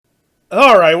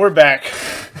All right, we're back.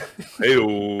 Hey,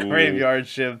 Graveyard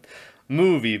Shift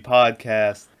Movie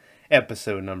Podcast,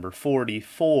 episode number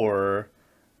 44.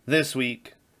 This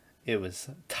week, it was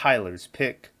Tyler's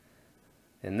pick,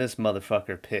 and this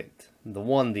motherfucker picked the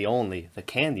one, the only, the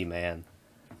Candyman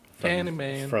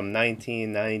Candyman. from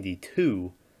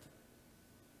 1992.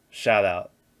 Shout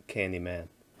out, Candyman.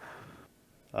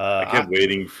 I kept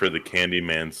waiting for the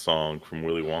Candyman song from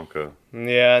Willy Wonka.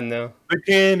 Yeah, no. The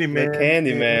Candyman. The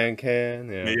Candyman can.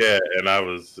 Yeah, Yeah, and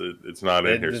it's not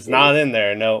in here. It's not in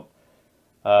there, no.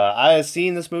 I had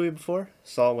seen this movie before.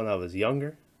 Saw it when I was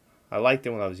younger. I liked it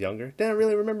when I was younger. Didn't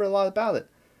really remember a lot about it.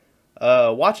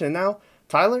 Watching it now,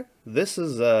 Tyler, this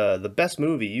is the best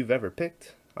movie you've ever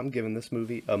picked. I'm giving this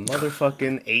movie a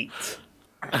motherfucking 8.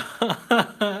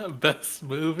 Best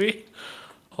movie?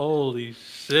 Holy This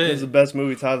shit. is the best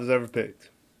movie Tyler's ever picked.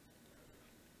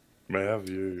 Man,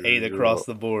 you, 8 across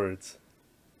the boards.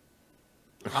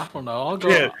 I don't know. I'll go.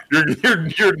 Yeah,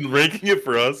 you're ranking it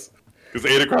for us because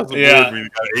 8 across the board Yeah, means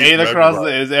you got 8 for across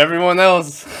everybody. is everyone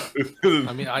else.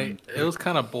 I mean, it was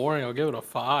kind of boring. I'll give it a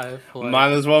 5. Like,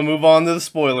 Might as well move on to the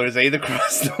spoilers. 8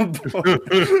 across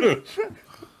the board.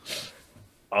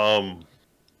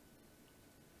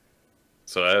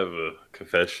 So I have a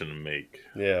confession to make.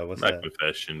 Yeah, what's Not that?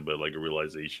 confession, but like a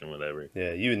realization, whatever.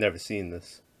 Yeah, you had never seen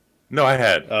this. No, I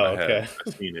had. Oh, I had. okay.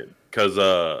 I've seen it because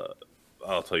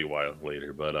I'll tell you why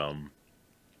later. But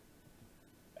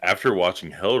after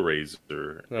watching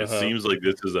Hellraiser, it seems like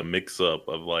this is a mix-up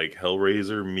of like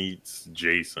Hellraiser meets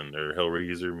Jason or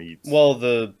Hellraiser meets. Well,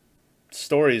 the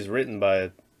story is written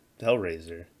by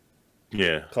Hellraiser,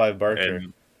 Yeah, Clive Barker.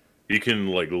 and you can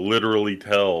like literally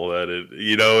tell that it.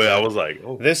 You know, I was like,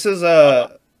 oh, This is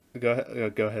go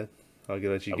ahead. I'll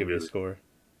let you I'm give it a good. score.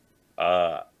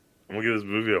 I'm gonna give this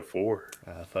movie a 4.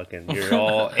 Fucking, you're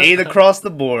all 8 across the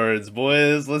boards,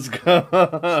 boys. Let's go.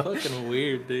 fucking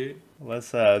weird, dude.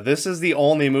 Let's. This is the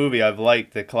only movie I've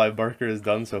liked that Clive Barker has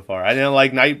done so far. I didn't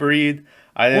like Nightbreed.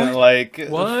 I didn't like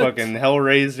What? fucking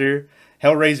Hellraiser.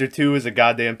 Hellraiser 2 is a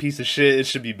goddamn piece of shit. It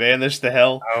should be banished to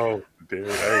hell. Oh, dude.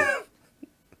 Hey.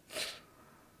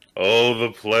 Oh,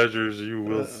 the pleasures you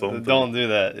will something. Don't do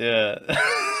that.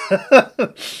 Yeah.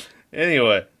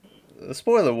 Anyway, a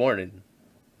spoiler warning.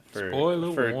 For Warning.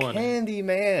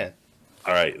 Candyman.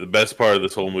 All right, the best part of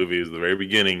this whole movie is the very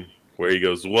beginning, where he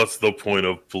goes, "What's the point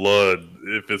of blood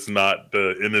if it's not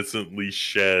innocently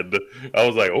shed?" I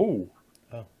was like, "Oh,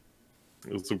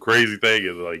 it was some crazy thing."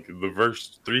 And like the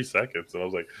first 3 seconds, and I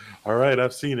was like, "All right,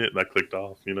 I've seen it," and I clicked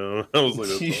off. You know, I was like,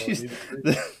 "That's all I need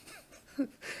to see."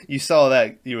 You saw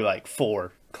that, you were like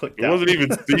 4. Clicked It out. wasn't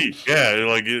even C. Yeah,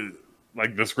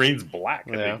 like the screen's black.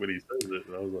 I Yeah. think when he says it,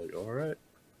 and I was like, "All right."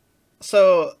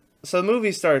 So the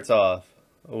movie starts off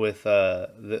with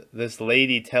this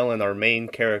lady telling our main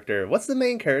character, what's the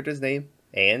main character's name?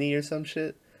 Annie or some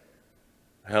shit?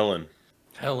 Helen.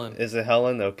 Helen. Is it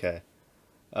Helen? Okay.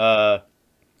 And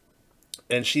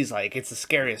she's like, it's the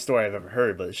scariest story I've ever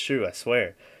heard, but it's true, I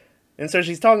swear. And so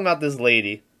she's talking about this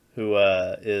lady who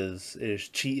is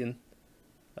cheating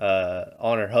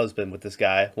on her husband with this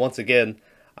guy. Once again,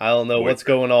 I don't know what's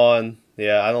going on.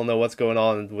 Yeah, I don't know what's going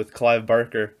on with Clive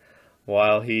Barker.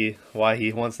 Why he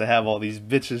wants to have all these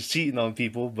bitches cheating on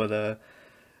people, but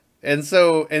and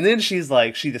then she's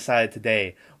like, she decided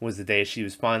today was the day she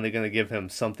was finally gonna give him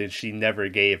something she never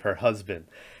gave her husband.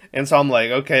 And so I'm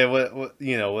like, okay, what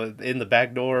in the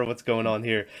back door, what's going on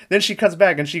here? Then she cuts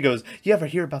back and she goes, you ever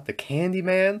hear about the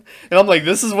Candyman? And I'm like,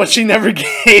 this is what she never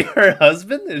gave her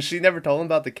husband? And she never told him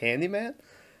about the Candyman?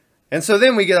 And so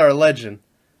then we get our legend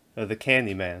of the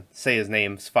Candyman. Say his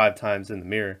name 5 times in the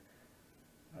mirror.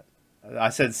 I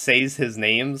said says his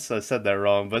name, so I said that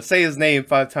wrong. But say his name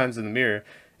 5 times in the mirror,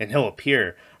 and he'll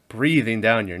appear breathing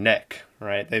down your neck.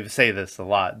 Right? They say this a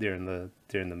lot during the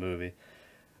movie.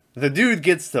 The dude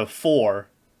gets to 4,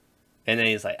 and then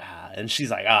he's like, and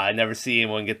she's like, I never see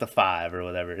anyone get to 5 or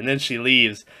whatever. And then she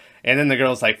leaves, and then the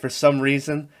girl's like, for some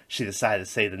reason, she decided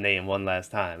to say the name one last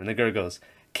time. And the girl goes,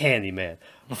 Candyman.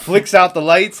 Flicks out the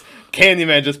lights,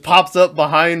 Candyman just pops up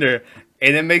behind her,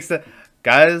 and it makes the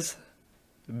guys.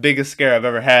 Biggest scare I've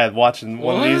ever had watching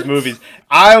one of these movies.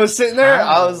 I was sitting there,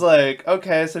 I was like,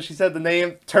 okay, so she said the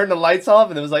name, turned the lights off,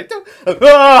 and it was like,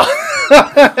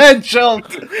 I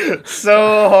jumped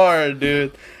so hard,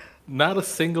 dude. Not a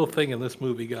single thing in this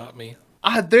movie got me.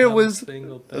 There Not a was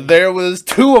single thing.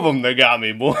 2 of them that got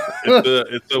me, boy.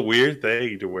 It's a weird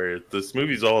thing to where this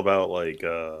movie's all about like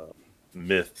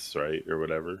myths, right, or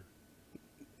whatever.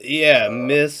 Yeah,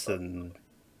 Miss and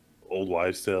Old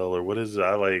wives' tale, or what is it?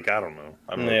 I don't know.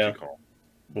 I don't know what you call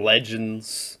them.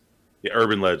 legends. Yeah,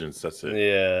 urban legends. That's it.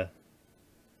 Yeah.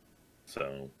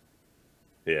 So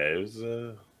Yeah, it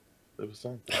was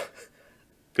something.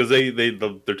 Because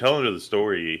they're telling her the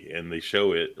story and they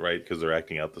show it right because they're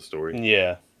acting out the story,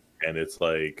 Yeah. and it's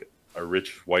like a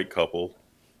rich white couple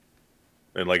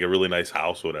and like a really nice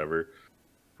house, whatever.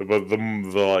 But the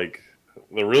like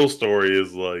the real story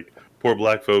is like poor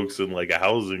black folks in like a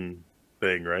housing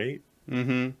thing, right? Mm-hmm.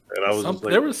 And I was just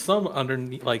like, There was some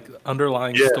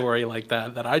underlying yeah, story like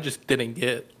that I just didn't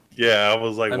get. yeah. I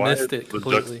was like, I why is missed it the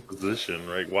completely. juxtaposition,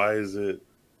 right? Why is it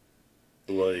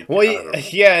like Well, I don't know.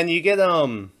 yeah, and you get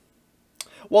Well,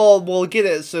 we'll get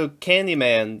it. So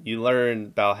Candyman, you learn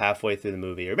about halfway through the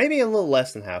movie, or maybe a little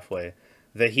less than halfway,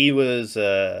 that he was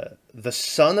the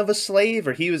son of a slave,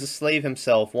 or he was a slave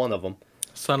himself. One of them.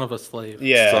 Son of a slave.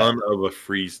 Yeah. Son of a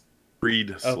freed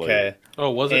slave. Okay. Oh,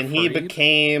 was it And he Freed?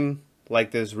 became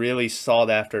like this really sought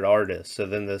after artist. So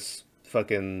then this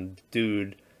fucking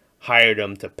dude hired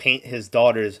him to paint his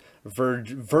daughter's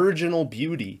virginal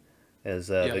beauty, as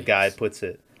the guy Yikes. puts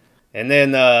it. And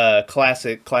then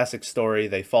classic story.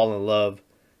 They fall in love.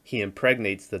 He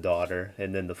impregnates the daughter,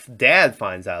 and then the dad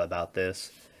finds out about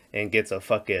this and gets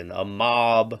a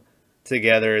mob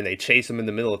together, and they chase him in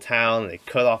the middle of town. And they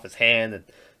cut off his hand, and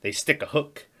they stick a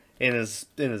hook in his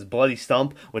bloody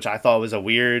stump, which I thought was a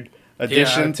weird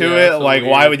addition to it. that's Like,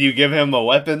 weird. why would you give him a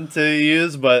weapon to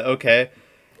use? But okay.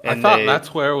 I And thought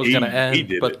that's where it was gonna he end,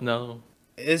 did but it. no.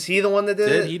 is he the one that did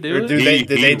Did it? he do Or it? did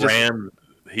they just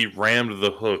He rammed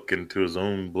the hook into his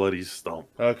own bloody stump.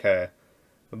 Okay.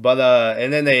 But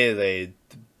and then they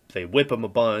whip him a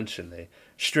bunch and they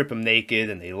strip him naked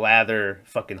and they lather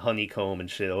fucking honeycomb and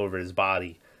shit over his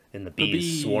body and the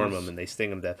bees swarm him and they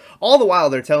sting him to death. All the while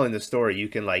they're telling the story, you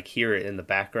can like hear it in the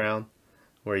background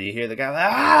where you hear the guy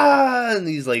like, ah, and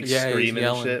he's like Yeah, he's screaming and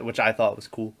yelling. shit, which I thought was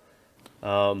cool.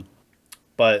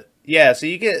 But yeah, so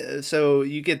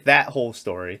you get that whole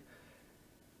story.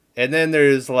 And then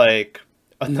there's like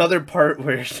another part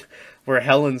where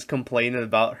Helen's complaining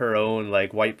about her own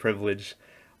like white privilege,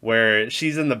 where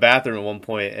she's in the bathroom at one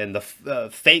point and the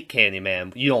fake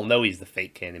Candyman, you don't know he's the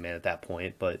fake Candyman at that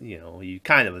point, but you know you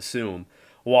kind of assume,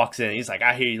 walks in. He's like,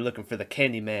 "I hear you looking for the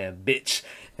Candyman, bitch,"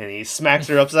 and he smacks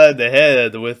her upside the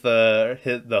head with the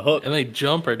hook, And they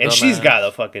jump her. and she's dumbass. got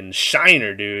a fucking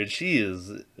shiner, dude. She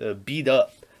is beat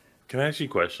up. Can I ask you a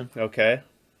question? Okay.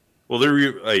 Well,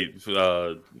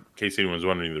 in case anyone's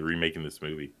wondering, they're remaking this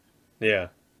movie. Yeah.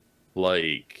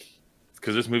 Like,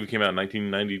 because this movie came out in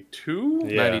 1992?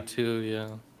 Yeah. 92, yeah.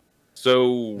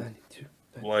 So,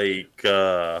 like,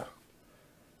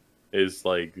 is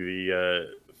like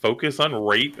the focus on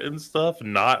rape and stuff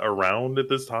not around at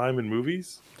this time in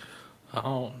movies?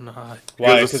 Oh, no. Why? Because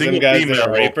Because a them single guys didn't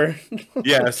female- rape her?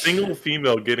 Yeah, a single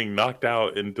female getting knocked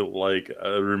out into like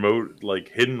a remote, like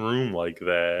hidden room like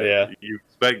that. Yeah. You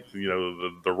expect,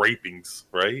 the rapings,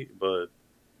 right? But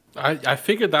I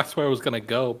figured that's where it was going to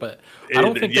go, but I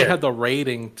don't think they yeah. had the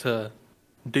rating to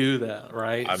do that,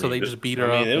 right? I so mean, they this- just beat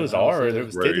her I up. mean, it was and that R. it. There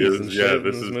was Right, titties it and was- shit yeah, in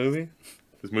this this is- movie.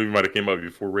 this movie might have came out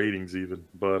before ratings even.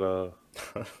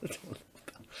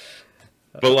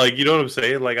 But like, you know what I'm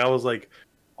saying? Like, I was like,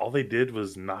 all they did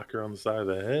was knock her on the side of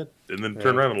the head and then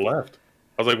turn Yeah. around and left.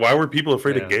 I was like, why were people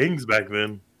afraid Yeah. of gangs back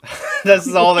then?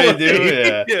 That's all they do.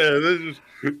 Yeah. Yeah. That's just...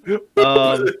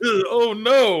 Um, oh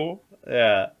no.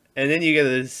 Yeah. And then you get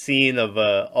this scene of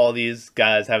all these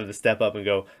guys having to step up and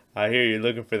go, "I hear you're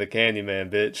looking for the Candyman,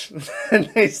 bitch," and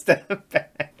they step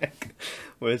back,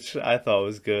 which I thought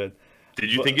was good.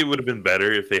 Did you think it would have been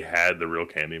better if they had the real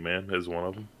Candyman as one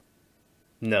of them?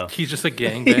 No. He's just a He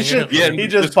gangbanger. just, Yeah, he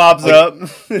just just pops like- up.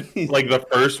 Like the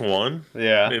first one,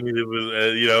 Yeah. and it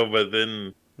was, but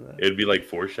then it'd be like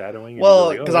foreshadowing. It'd Well,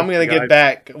 be like, because oh, I'm gonna that's the get guy.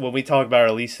 back when we talk about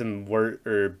our least and worst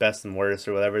or best and worst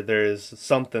or whatever. There's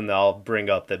something that I'll bring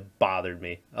up that bothered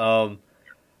me.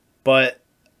 But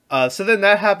so then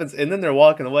that happens, and then they're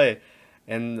walking away,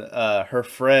 and her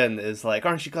friend is like,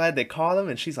 "Aren't you glad they caught him?"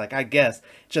 And she's like, "I guess it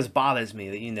just bothers me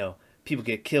that people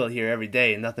get killed here every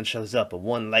day and nothing shows up, but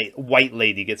one white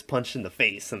lady gets punched in the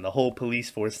face and the whole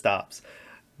police force stops."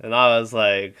 And I was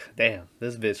like, damn,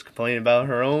 this bitch complaining about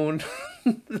her own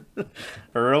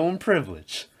her own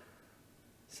privilege.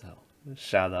 So,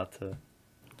 shout out to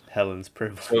Helen's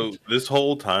privilege. So this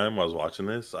whole time I was watching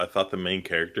this, I thought the main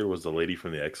character was the lady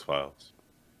from the X-Files.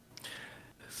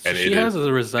 And She it has is- a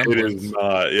It resemblance. is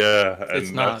not, yeah. And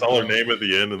It's not, I saw her no. name at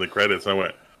the end in the credits, and I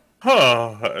went,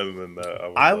 huh. And then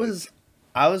I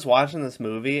was watching this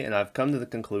movie and I've come to the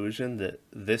conclusion that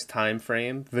this time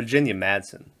frame, Virginia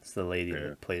Madsen is the lady Yeah.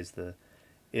 that plays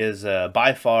is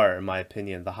by far, in my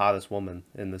opinion, the hottest woman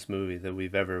in this movie that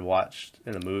we've ever watched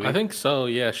in a movie. I think so,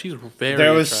 yeah. She's very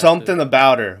there was attractive. something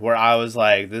about her where I was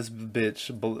like, this bitch,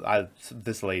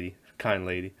 this lady, kind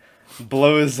lady,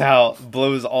 blows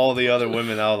all the other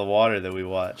women out of the water that we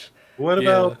watch. What Yeah,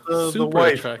 about the super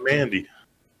wife, attractive. Mandy?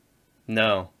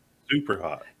 No. Super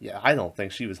hot. Yeah, I don't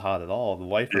think she was hot at all. The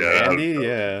wife of Yeah, Andy?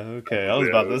 Yeah, okay. I was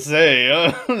yeah. about to say,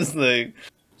 I was like,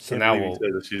 so Can't now believe we'll.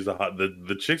 you said that she's a hot.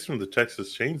 The chicks from the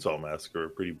Texas Chainsaw Massacre are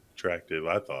pretty attractive.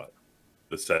 I thought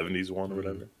the '70s one or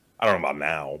whatever. I don't know about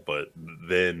now, but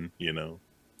then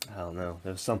I don't know.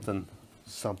 There's something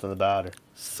about her.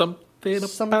 Something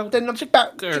Something about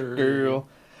about your your girl.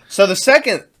 So the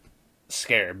second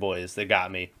scare, boys, that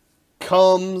got me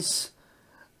comes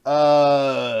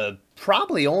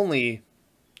probably only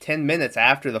 10 minutes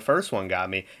after the first one got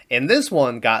me. And this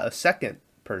one got a second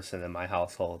person in my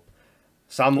household.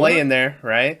 So I'm What? laying there,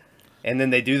 right? And then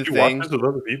they do the You watch thing. this with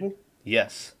other people?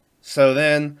 Yes. So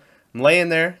then I'm laying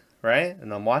there, right?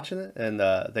 And I'm watching it. And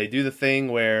they do the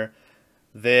thing where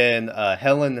then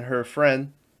Helen and her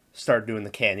friend start doing the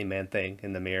Candyman thing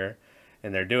in the mirror.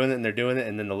 And they're doing it and they're doing it.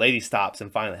 And then the lady stops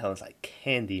and finally Helen's like,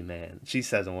 Candyman. She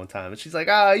says it one time. And she's like,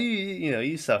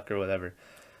 you suck or whatever.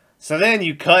 So then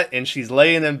you cut and she's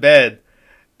laying in bed.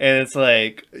 And it's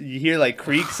like, you hear like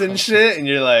creaks and shit. And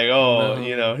you're like, oh,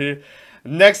 No. here.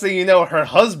 Next thing you know, her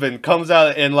husband comes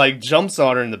out and like jumps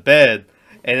on her in the bed.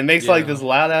 And it makes like Yeah. this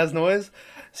loud ass noise.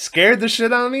 Scared the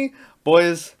shit out of me.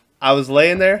 Boys, I was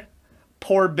laying there.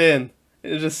 Poor Ben. He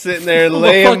was just sitting there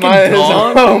laying fucking minding his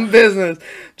dog. own business.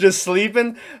 Just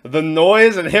sleeping. The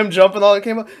noise and him jumping all that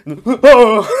came up.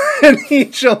 Oh! And he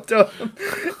jumped up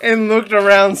and looked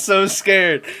around so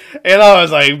scared. And I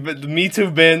was like, me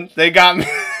too, Ben. They got me.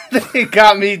 They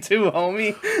got me too,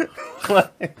 homie.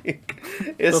 Like,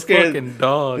 it The scared, fucking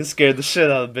dog. it scared the shit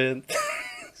out of Ben.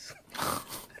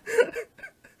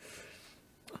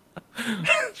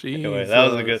 Anyway,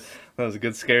 that was a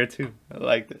good scare too. I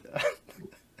liked it.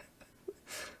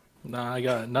 Nah,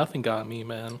 nothing got me,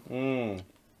 man.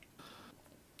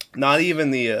 Not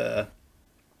even the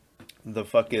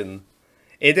fucking.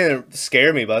 It didn't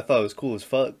scare me, but I thought it was cool as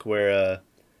fuck. Where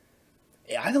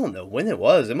I don't know when it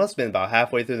was. It must have been about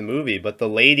halfway through the movie. But the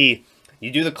lady,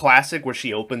 you do the classic where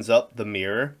she opens up the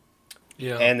mirror,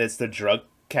 Yeah. and it's the drug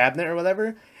cabinet or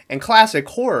whatever. And classic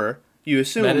horror, you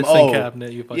assume, Medicine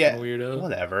cabinet, you fucking yeah, weirdo.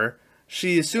 whatever.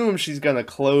 She assumes she's gonna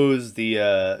close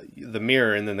the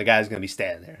mirror, and then the guy's gonna be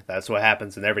standing there. That's what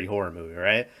happens in every horror movie,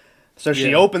 right? So she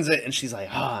Yeah. opens it, and she's like,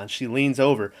 and she leans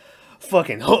over.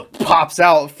 Fucking hook pops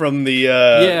out from the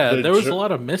Yeah, the there was dr- a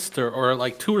lot of or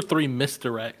like 2 or 3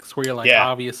 misdirects where you're like, Yeah.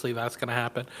 obviously that's gonna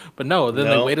happen. But no, then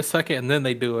No. they wait a second and then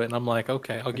they do it, and I'm like,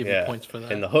 okay, I'll give you points for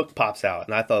that. And the hook pops out,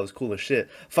 and I thought it was cool as shit.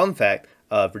 Fun fact: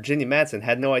 Virginia Madsen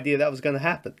had no idea that was gonna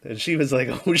happen, and she was like,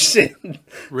 "Oh shit!"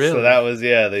 Really? So that was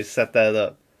they set that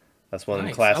up. That's one of the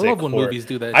Nice. classic. I love when horror- movies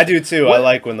do that. I do too. I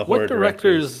like when the horror What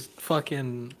director's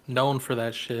fucking known for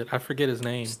that shit? I forget his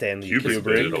name. Stanley Kubrick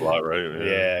did it a lot, right?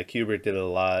 Yeah, Kubrick did it a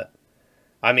lot.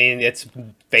 I mean, it's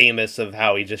famous of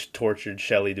how he just tortured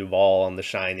Shelley Duvall on The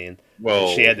Shining. Well,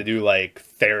 She had to do like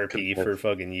therapy for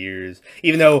fucking years,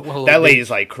 even though Well, that they- lady's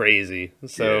like crazy.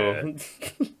 So,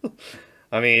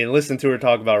 I mean, listen to her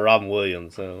talk about Robin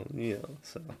Williams. So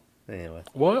So anyway,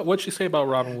 What'd you say about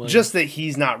Robin Williams? just that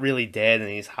he's not really dead and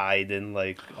he's hiding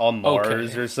like on Mars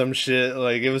Okay. or some shit.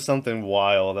 Like it was something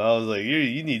wild. I was like,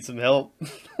 you need some help.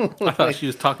 I thought she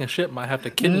was talking shit. Might have to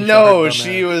kidney. No,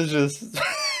 she was just.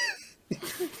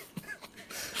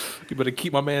 You better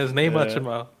keep my man's name out your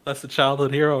mouth. That's the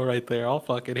childhood hero right there. I'll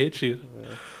fucking hit you.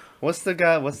 What's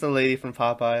the lady from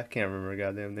Popeye? I can't remember her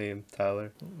goddamn name,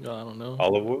 Tyler. I don't know.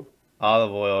 Olive oil.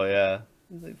 Olive oil, yeah.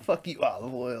 He's like, fuck you,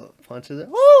 olive oil. Punches it.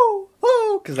 Woo!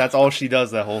 Woo! Because that's all she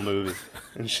does that whole movie.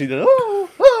 And she does, woo!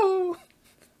 Woo!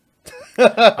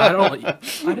 I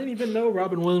didn't even know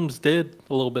Robin Williams did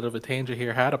a little bit of a tangent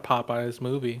here. Had a Popeyes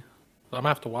movie. I'm gonna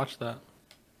have to watch that.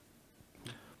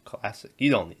 Classic.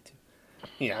 You don't need to.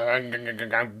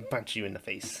 I punch you in the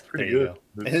face. Pretty there you good.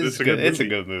 go. It's It's a good. good It's a movie.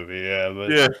 good movie, yeah.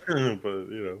 But Yeah,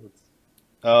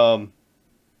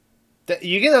 but it's,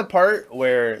 you get a part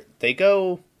where they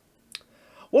go.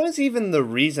 What was even the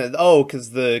reason? Oh,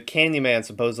 because the Candyman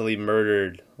supposedly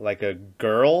murdered like a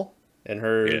girl and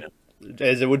her. Yeah.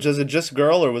 Was it just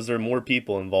girl or was there more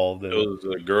people involved in it was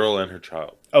a girl and her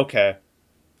child. Okay.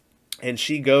 And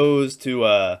she goes to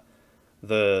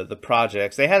the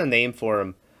projects. They had a name for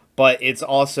them, but it's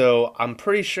also I'm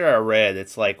pretty sure I read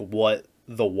it's like what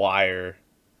The Wire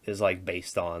is like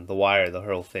based on. The Wire, the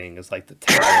whole thing is like the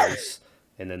towers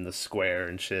and then the square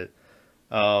and shit.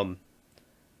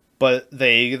 But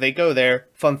they go there.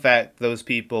 Fun fact: those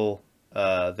people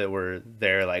that were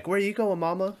there, like, where you going,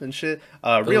 mama, and shit.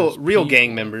 Real gang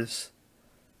people. members.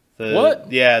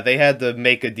 What? Yeah, they had to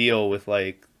make a deal with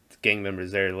like gang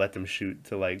members there to let them shoot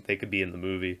to like they could be in the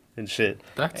movie and shit.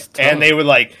 That's tough. And they would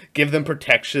like give them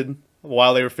protection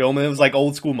while they were filming. It was like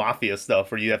old school mafia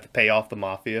stuff where you have to pay off the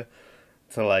mafia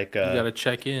to like. You gotta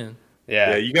check in.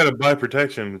 Yeah, you got to buy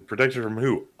protection. Protection from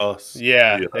who? Us.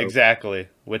 Yeah, You know? exactly.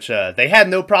 Which they had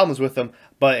no problems with them,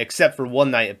 but except for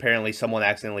one night, apparently someone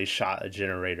accidentally shot a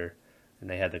generator, and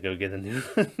they had to go get a new,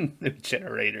 new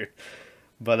generator.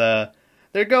 But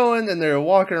they're going and they're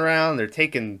walking around, they're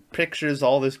taking pictures,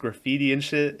 all this graffiti and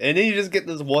shit, and then you just get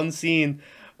this one scene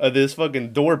of this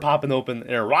fucking door popping open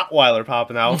and a Rottweiler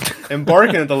popping out and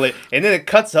barking at the lady, and then it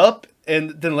cuts up,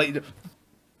 and then lady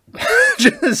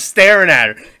just staring at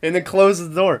her, and then closes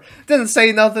the door. Didn't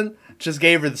say nothing, just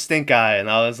gave her the stink eye, and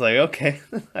I was like, okay,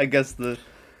 I guess the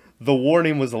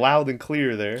warning was loud and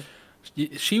clear there.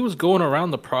 She was going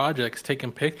around the projects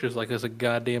taking pictures like it's a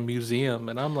goddamn museum,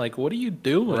 and I'm like, what are you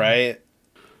doing? Right?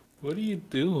 What are you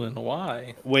doing?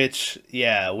 Why? Which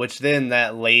then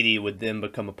that lady would then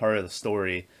become a part of the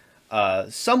story.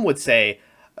 Some would say,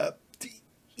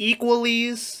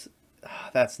 equalies.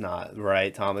 That's not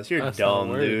right, Thomas. You're That's dumb,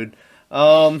 not dude.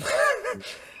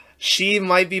 She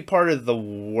might be part of the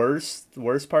worst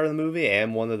part of the movie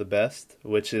and one of the best,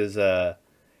 which is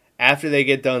after they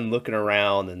get done looking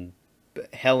around and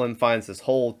Helen finds this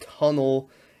whole tunnel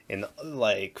and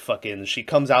like fucking she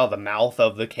comes out of the mouth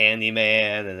of the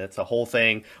Candyman, and it's a whole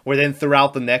thing where then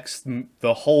throughout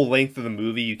the whole length of the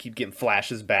movie you keep getting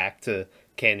flashes back to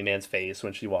Candyman's face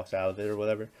when she walks out of it or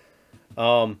whatever.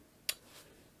 How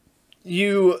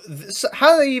do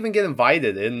they even get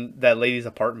invited in that lady's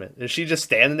apartment? Is she just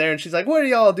standing there and she's like, "What are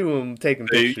y'all doing, taking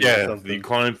pictures?" or something? You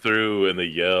climb through and they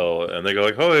yell and they go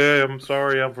like, "Oh yeah, I'm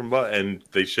sorry, I'm from," and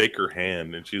they shake her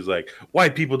hand and she's like,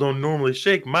 "White people don't normally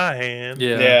shake my hand."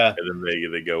 Yeah. And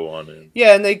then they go on in.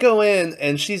 Yeah, and they go in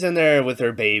and she's in there with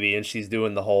her baby and she's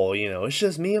doing the whole, it's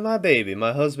just me and my baby.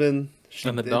 My husband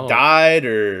And the dog. died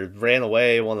or ran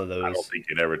away, one of those. I don't think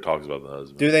it ever talks about the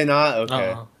husband. Do they not?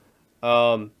 Okay.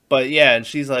 Uh-uh. But yeah, and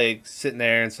she's like sitting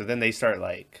there, and so then they start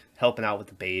like helping out with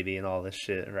the baby and all this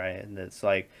shit, right? And it's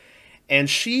like, and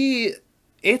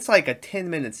it's like a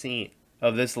 10-minute scene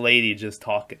of this lady just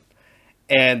talking.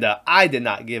 And I did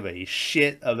not give a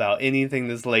shit about anything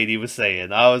this lady was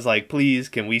saying. I was like, please,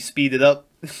 can we speed it up?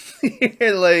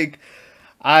 Like,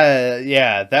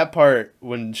 that part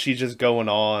when she's just going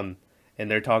on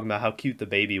and they're talking about how cute the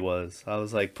baby was. I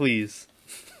was like, please,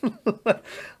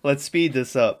 let's speed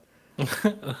this up.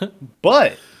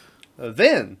 But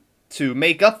then, to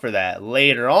make up for that,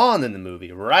 later on in the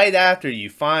movie, right after you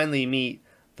finally meet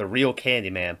the real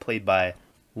Candyman, played by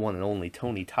one and only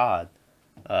Tony Todd,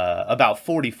 about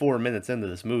 44 minutes into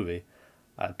this movie,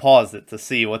 I paused it to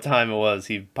see what time it was.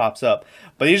 He pops up,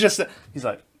 but he's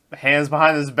like hands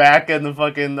behind his back in the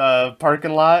fucking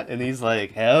parking lot, and he's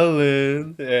like,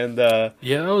 "Helen," and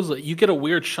yeah, that was like, you get a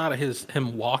weird shot of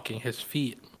him walking, his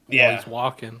feet while he's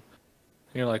walking.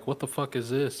 And you're like, what the fuck is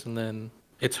this? And then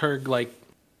it's her, like,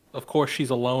 of course she's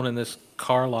alone in this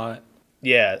car lot.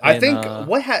 Yeah, I think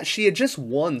she had just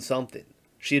won something.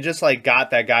 She had just like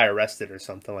got that guy arrested or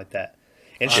something like that,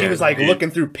 and she was like looking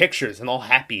through pictures and all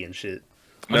happy and shit.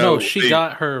 No, she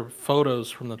got her photos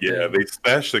from the Yeah, thing. they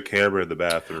smashed the camera in the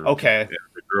bathroom. Okay. And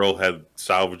the girl had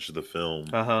salvaged the film.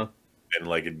 Uh-huh. And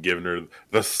like had given her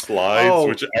the slides,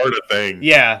 which aren't a thing.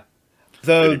 Yeah.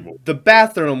 The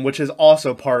bathroom, which is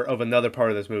also part of another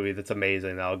part of this movie that's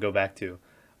amazing, that I'll go back to.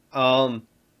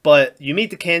 But you meet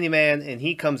the Candyman, and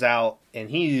he comes out,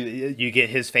 and you get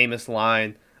his famous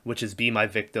line, which is "Be my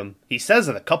victim." He says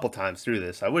it a couple times through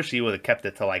this. I wish he would have kept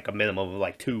it to like a minimum of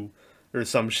like 2 or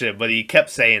some shit, but he kept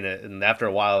saying it, and after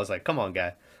a while I was like, come on,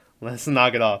 guy, let's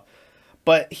knock it off.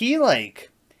 But he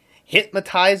like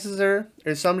hypnotizes her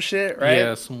or some shit, right?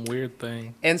 Yeah, some weird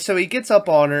thing. And so he gets up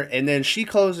on her, and then she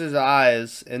closes her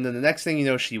eyes, and then the next thing you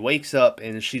know, she wakes up,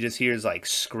 and she just hears, like,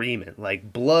 screaming.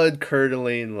 Like,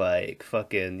 blood-curdling, like,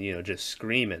 fucking, just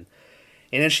screaming.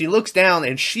 And then she looks down,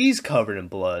 and she's covered in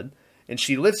blood, and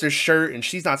she lifts her shirt, and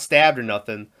she's not stabbed or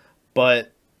nothing,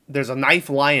 but there's a knife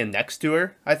lying next to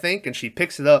her, I think, and she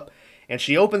picks it up, and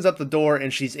she opens up the door,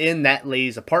 and she's in that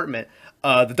lady's apartment.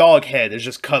 The dog head is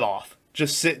just cut off.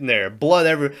 Just sitting there, blood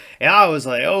everywhere, and I was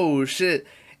like, "Oh shit!"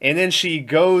 And then she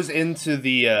goes into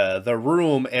the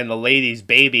room, and the lady's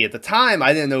baby. At the time,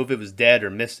 I didn't know if it was dead or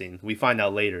missing. We find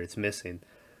out later it's missing.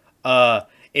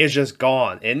 Is just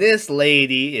gone, and this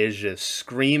lady is just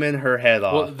screaming her head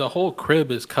off. Well, the whole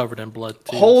crib is covered in blood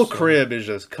too. Whole crib is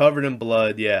just covered in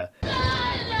blood. Yeah.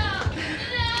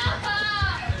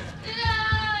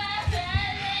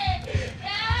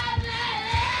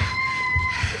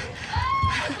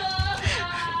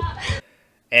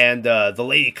 and the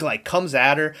lady like comes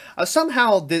at her.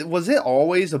 Somehow, was it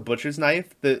always a butcher's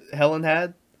knife that Helen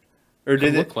had? Or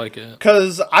did it look like it?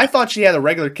 Because I thought she had a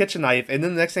regular kitchen knife, and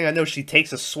then the next thing I know, she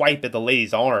takes a swipe at the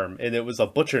lady's arm, and it was a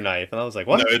butcher knife, and I was like,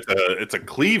 "What?" No, it's a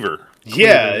cleaver.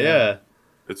 Yeah.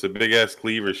 It's a big ass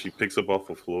cleaver she picks up off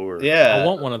the floor. Yeah, I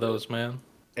want one of those, man.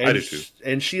 I do too.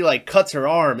 And she like cuts her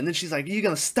arm, and then she's like, "Are you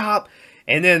gonna stop?"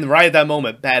 And then right at that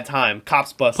moment, bad time,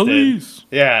 cops busted. Police.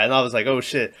 Yeah, and I was like, "Oh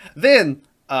shit!" Then,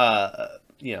 a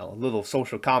little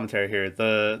social commentary here.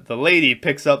 The lady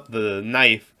picks up the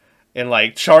knife and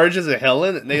like charges at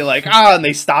Helen, and they like and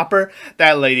they stop her.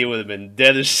 That lady would have been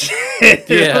dead as shit.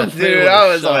 Yeah, dude. I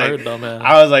was like,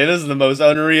 this is the most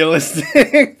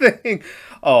unrealistic thing.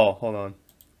 Oh, hold on.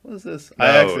 What is this?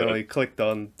 I accidentally clicked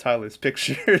on Tyler's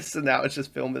pictures, and now it's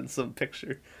just filming some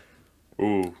picture.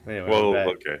 Ooh. Anyway, well,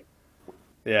 okay.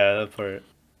 Yeah, that part.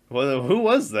 Well, who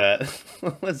was that?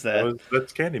 What was that?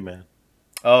 That's Candyman.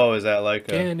 Oh, is that like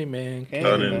a Candyman?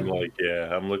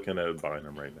 Yeah, I'm looking at buying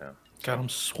them right now. God, I'm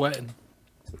sweating.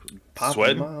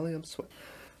 Sweating? Molly, I'm sweating.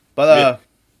 But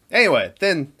anyway,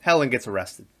 then Helen gets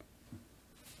arrested.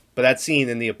 But that scene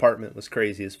in the apartment was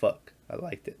crazy as fuck. I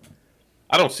liked it.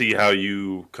 I don't see how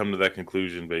you come to that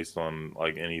conclusion based on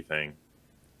like anything.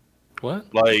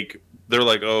 What? Like they're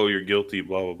like, "Oh, you're guilty,"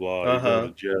 blah blah blah. You're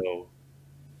going to jail,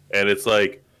 and it's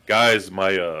like, guys,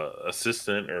 my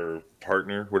assistant or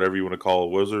partner, whatever you want to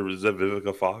call it, is that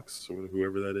Vivica Fox or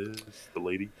whoever that is, the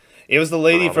lady? It was the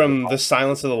lady from The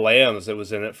Silence of the Lambs that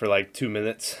was in it for like 2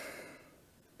 minutes.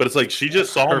 But it's like she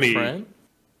just saw me, friend?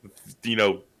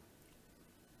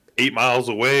 8 miles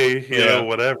away, you know,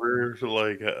 whatever.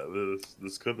 Like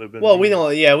this couldn't have been. Well, we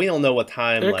don't know what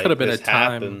time. There like, could have been this a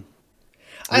time. happened.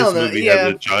 I don't know. This movie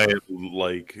has a giant,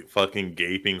 like, fucking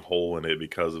gaping hole in it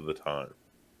because of the time.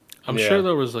 I'm sure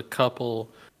there was a couple.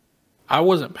 I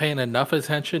wasn't paying enough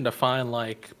attention to find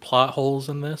like plot holes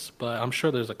in this, but I'm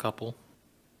sure there's a couple.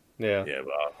 Yeah. Yeah,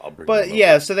 but I'll bring. But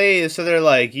yeah, so they're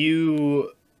like,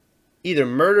 you either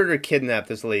murdered or kidnapped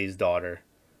this lady's daughter,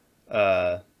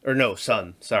 or no,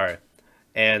 son. Sorry,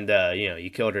 and you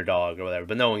killed her dog or whatever.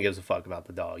 But no one gives a fuck about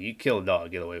the dog. You kill a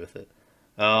dog, get away with it.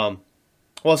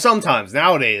 Well, sometimes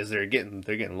nowadays they're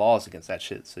getting laws against that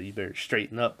shit. So you better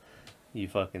straighten up. You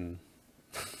fucking.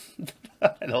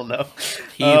 I don't know.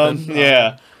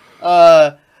 Yeah.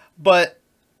 But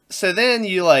so then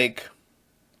you like.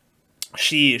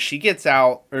 She gets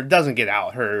out, or doesn't get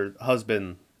out. Her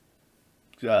husband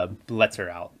lets her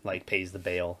out, like pays the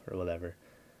bail or whatever.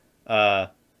 And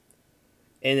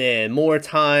then more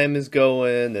time is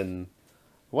going, and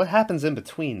what happens in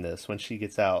between this when she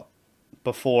gets out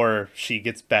before she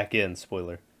gets back in?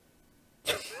 Spoiler.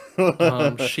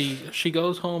 She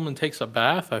goes home and takes a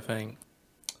bath, I think.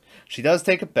 She does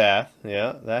take a bath.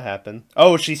 Yeah, that happened.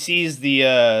 Oh, she sees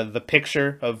the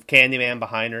picture of Candyman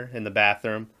behind her in the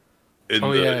bathroom.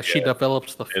 She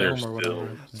develops the film or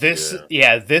whatever.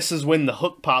 This is when the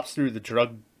hook pops through the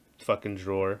drug fucking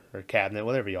drawer or cabinet,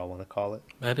 whatever y'all want to call it.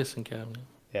 Medicine cabinet.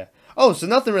 Yeah. Oh, so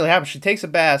nothing really happens. She takes a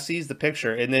bath, sees the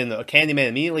picture, and then Candyman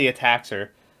immediately attacks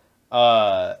her.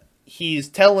 He's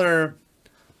telling her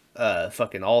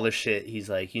fucking all this shit. He's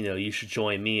like, you should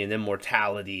join me in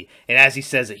immortality. And as he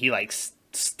says it, he like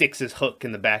sticks his hook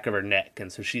in the back of her neck,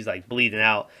 and so she's like bleeding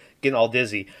out, getting all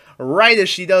dizzy. Right as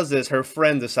she does this, her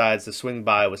friend decides to swing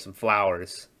by with some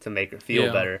flowers to make her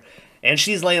feel better. And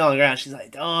she's laying on the ground. She's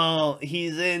like, "Oh,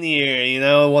 he's in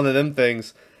here," one of them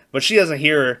things. But she doesn't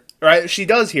hear her. Right? She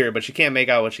does hear her, but she can't make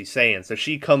out what she's saying. So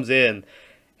she comes in,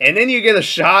 and then you get a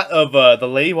shot of the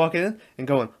lady walking in and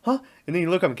going, "Huh?" And then you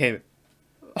look up and Candyman.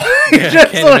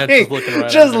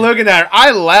 just looking at her. I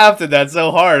laughed at that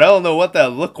so hard. I don't know what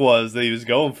that look was that he was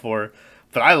going for,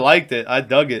 but I liked it. I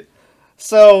dug it.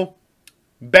 So,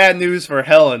 bad news for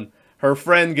Helen. Her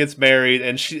friend gets married,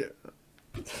 and she.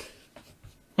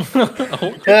 Yeah.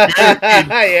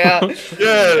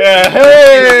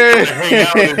 Hey.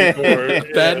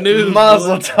 Bad news.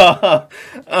 Mazel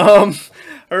tov.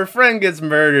 Her friend gets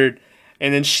murdered,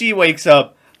 and then she wakes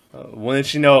up. When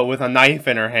she know it, with a knife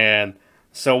in her hand.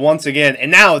 So once again, and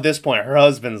now at this point, her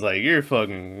husband's like, "You're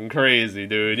fucking crazy,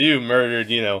 dude. You murdered,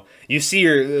 You see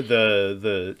her,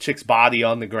 the chick's body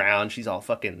on the ground. She's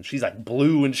like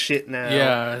blue and shit now.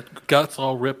 Yeah, guts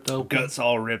all ripped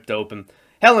open.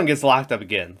 Helen gets locked up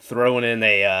again, thrown in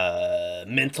a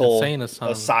mental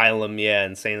asylum. Yeah,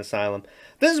 insane asylum.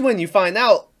 This is when you find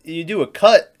out, you do a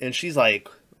cut, and she's like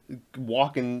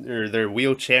walking, or they're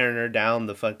wheelchairing her down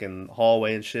the fucking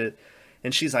hallway and shit.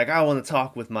 And she's like, "I want to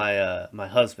talk with my my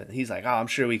husband." He's like, "Oh, I'm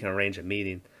sure we can arrange a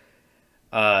meeting."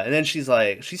 And then she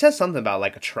says something about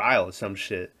like a trial or some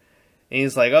shit. And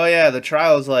he's like, oh yeah, the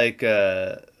trial's like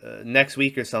next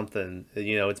week or something.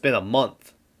 You know, it's been a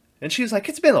month. And she's like,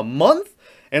 it's been a month?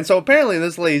 And so apparently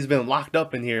this lady's been locked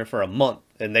up in here for a month.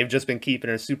 And they've just been keeping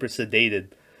her super sedated.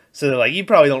 So they're like, you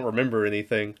probably don't remember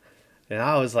anything. And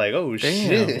I was like, oh,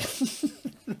 Damn. shit.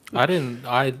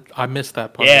 I missed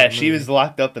that part. Yeah, she was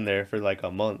locked up in there for like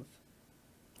a month.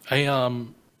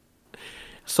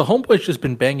 So Homeboy's just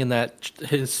been banging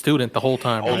his student the whole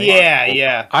time, right?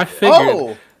 Yeah. I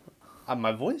figured.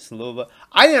 My voice a little bit.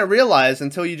 I didn't realize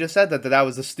until you just said that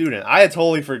was a student. I had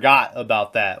totally forgot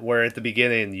about that. Where at the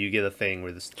beginning you get a thing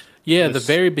where the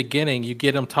very beginning you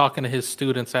get him talking to his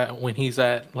students when he's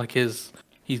at like he's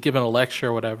giving a lecture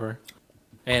or whatever,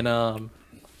 and I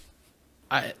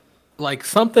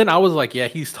was like, yeah,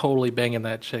 he's totally banging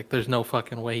that chick. There's no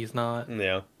fucking way he's not.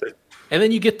 Yeah. And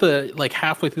then you get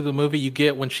halfway through the movie, you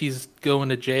get when she's going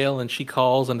to jail and she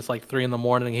calls and it's like 3 a.m.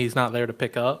 and he's not there to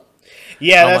pick up.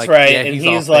 Yeah, that's like, right. yeah, and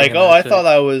he's like, oh, I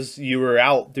thought you were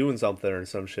out doing something or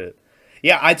some shit.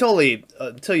 Yeah, I totally,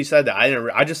 until you said that,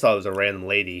 I just thought it was a random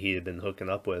lady he had been hooking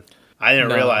up with. I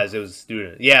didn't realize it was a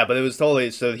student. Yeah, but it was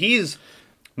totally, so he's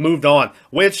moved on,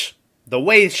 which the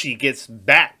way she gets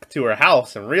back to her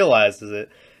house and realizes it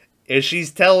is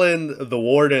she's telling the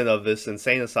warden of this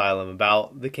insane asylum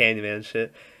about the Candyman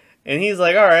shit. And he's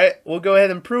like, all right, we'll go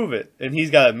ahead and prove it. And he's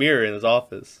got a mirror in his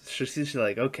office. She's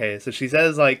like, okay. So she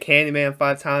says, like, Candyman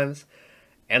 5 times.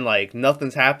 And, like,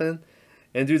 nothing's happening.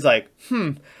 And dude's like,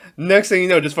 Next thing you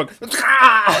know, just fucking...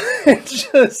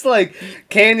 just, like,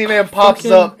 Candyman pops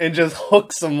up and just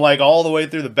hooks him, like, all the way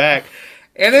through the back.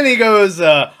 And then he goes,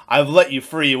 I've let you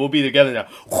free. We'll be together now.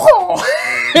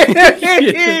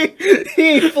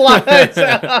 he flies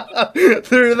out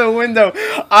through the window.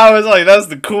 I was like, that's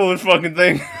the coolest fucking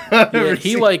thing I've ever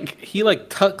seen. He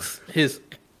tucks his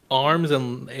arms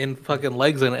and fucking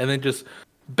legs in it and then just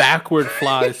backward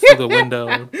flies through the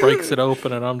window, breaks it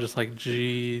open, and I'm just like,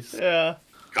 jeez. Yeah.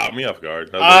 Caught me off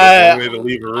guard.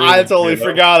 I totally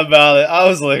forgot about it. I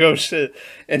was like, oh shit.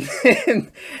 And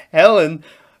then Helen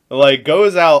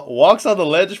goes out, walks on the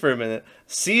ledge for a minute,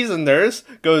 sees a nurse,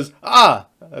 goes,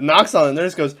 knocks on the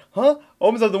nurse, goes, huh?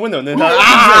 Opens up the window, and then,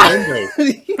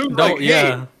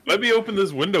 let me open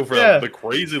this window for the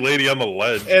crazy lady on the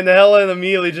ledge. And Helen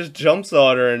immediately just jumps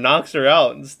on her and knocks her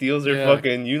out and steals her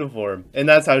fucking uniform. And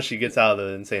that's how she gets out of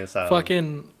the insane asylum.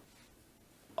 Fucking...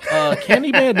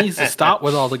 Candyman needs to stop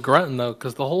with all the grunting, though,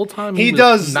 because the whole time he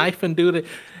does knifing dude.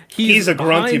 He's a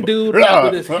grunty dude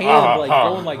with his hand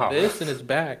going like this in his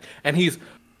back, and he's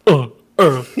and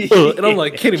I'm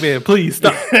like, Candyman, please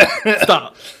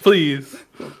stop, please.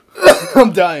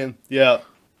 I'm dying. Yeah,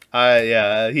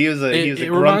 he was a grunty boy.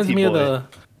 It reminds me of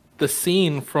the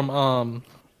scene from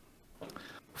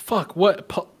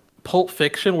Pulp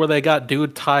Fiction where they got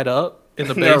dude tied up in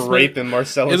the basement. They're raping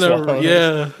Marcellus Wallace.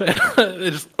 Yeah,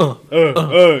 it just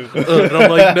and I'm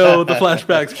like, no, the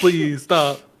flashbacks, please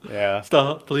stop. Yeah.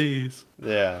 Stop, please.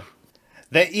 Yeah.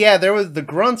 There was the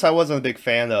grunts I wasn't a big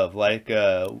fan of. Like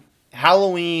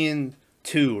Halloween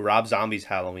 2, Rob Zombie's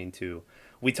Halloween 2.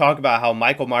 We talk about how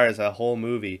Michael Myers, that whole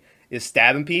movie, is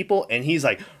stabbing people, and he's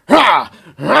like, rah,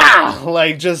 rah!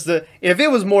 Like, just if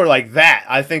it was more like that,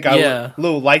 I think I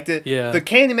would liked it. Yeah. The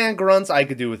Candyman grunts I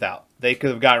could do without. They could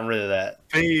have gotten rid of that.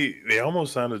 They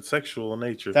almost sounded sexual in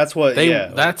nature. That's what. They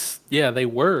were. Yeah,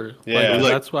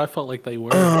 that's what I felt like they were.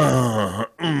 Well,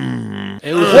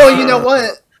 you know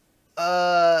what?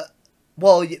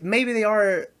 Well, maybe they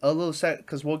are a little set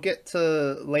because we'll get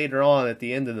to later on at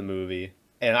the end of the movie,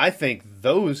 and I think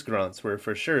those grunts were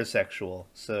for sure sexual.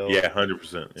 So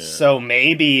 100%. Yeah. So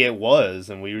maybe it was,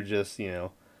 and we were just Yeah,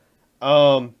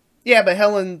 but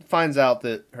Helen finds out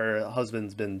that her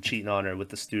husband's been cheating on her with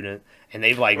the student, and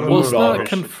they've it's not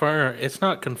confirmed. It's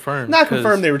not confirmed. Not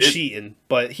confirmed they were cheating,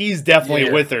 but he's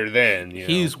definitely with her then.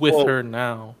 He's with her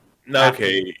now.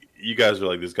 Okay, you guys are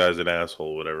like, this guy's an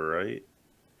asshole, whatever, right?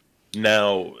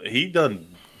 Now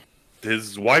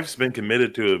his wife's been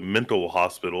committed to a mental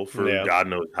hospital for God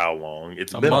knows how long.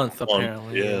 It's been a month,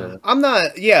 apparently. Yeah. I'm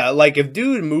not. Yeah, like if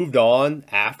dude moved on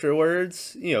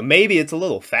afterwards, maybe it's a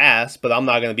little fast, but I'm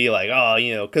not gonna be like,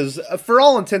 because for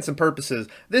all intents and purposes,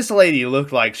 this lady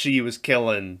looked like she was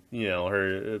killing,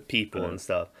 her people and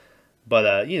stuff.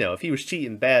 But if he was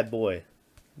cheating, bad boy.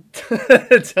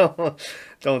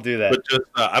 don't do that. But just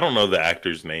I don't know the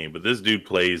actor's name, but this dude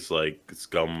plays like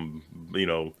scum,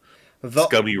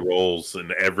 scummy roles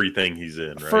in everything he's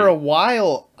in, right? For a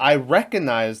while, I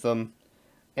recognized them,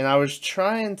 and I was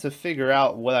trying to figure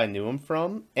out what I knew him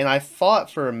from, and I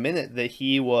thought for a minute that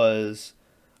he was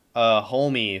a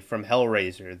homie from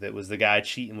Hellraiser that was the guy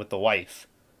cheating with the wife.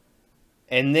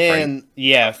 And then,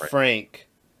 Frank.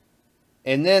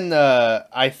 And then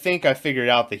I think I figured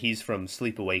out that he's from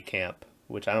Sleepaway Camp,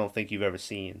 which I don't think you've ever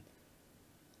seen.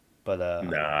 But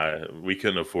nah, we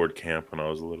couldn't afford camp when I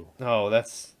was little. oh,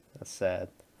 that's sad.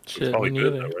 Shit, It's probably me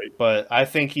good, neither. though, right? But I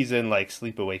think he's in like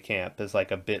Sleepaway Camp as like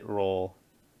a bit role.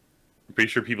 I'm pretty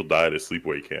sure people died at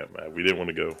sleepaway camp, man. We didn't want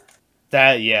to go.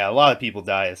 That yeah, a lot of people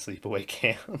die at Sleepaway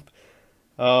Camp.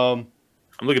 I'm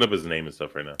looking up his name and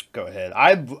stuff right now. Go ahead.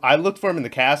 I looked for him in the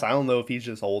cast. I don't know if he's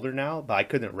just older now, but I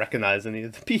couldn't recognize any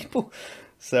of the people.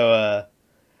 So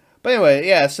but anyway,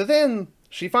 yeah, so then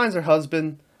she finds her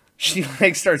husband. She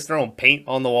like starts throwing paint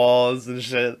on the walls and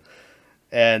shit.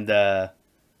 And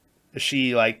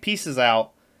she like pieces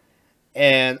out.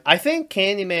 And I think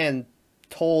Candyman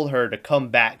told her to come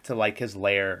back to like his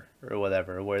lair or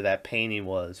whatever, where that painting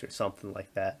was or something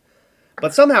like that.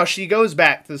 But somehow she goes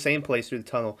back to the same place through the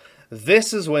tunnel.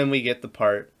 This is when we get the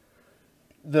part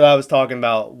that I was talking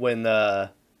about when I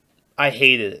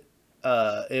hated it.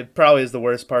 It probably is the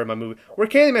worst part of my movie, where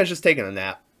Candyman's just taking a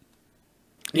nap.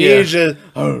 Yeah. He's just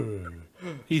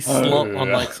He's slumped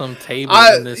on like some table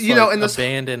in this in this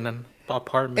abandoned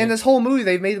apartment. in this whole movie,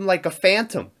 they've made him like a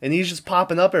phantom, and he's just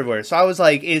popping up everywhere. So I was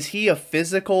like, is he a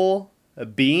physical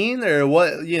being or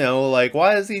what? Like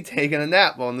why is he taking a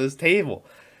nap on this table?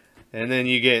 And then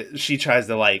she tries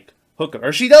to like hook him,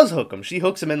 or she does hook him. She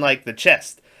hooks him in like the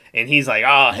chest, and he's like,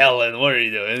 "Oh, Helen, what are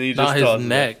you doing?" And he just not his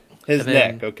neck. His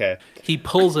neck. Okay. He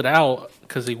pulls it out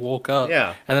because he woke up.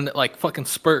 Yeah. And then it like fucking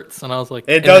spurts, and I was like,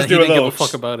 It and does then do he a didn't give little a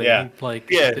fuck about it. yeah.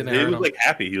 Yeah, didn't he hurt was him. like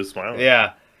happy. He was smiling.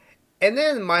 Yeah. And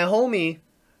then my homie,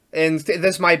 and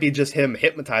this might be just him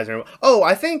hypnotizing her. Oh,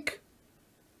 I think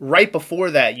right before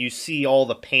that you see all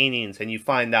the paintings, and you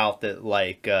find out that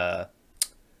like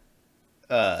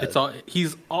It's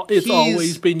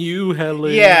always been you,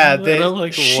 Helen. yeah, And I'm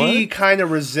like, she what? kind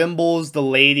of resembles the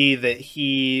lady that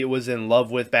he was in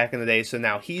love with back in the day. So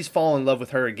now he's fallen in love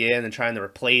with her again and trying to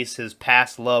replace his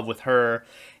past love with her.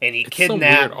 And he It's some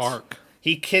kidnapped. weird arc.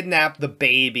 He kidnapped the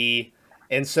baby,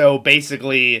 and so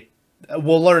basically,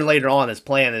 we'll learn later on his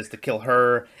plan is to kill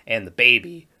her and the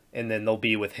baby, and then they'll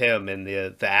be with him in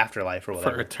the afterlife or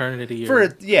whatever For eternity.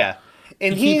 yeah.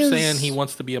 And he keeps he's saying he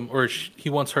wants to be he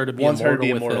wants her to be Wants her to immortal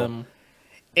be with immortal. him.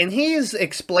 And he's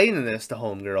explaining this to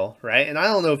Homegirl, right? And I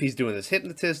don't know if he's doing this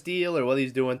hypnotist deal or what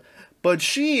he's doing, but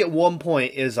she at one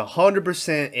point is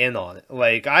 100% in on it.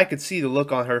 Like I could see the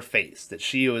look on her face that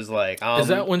she was like, Is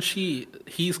that when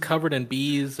he's covered in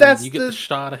bees That's and you get the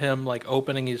shot of him like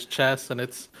opening his chest and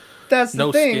it's that's the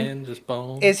no thing. skin, just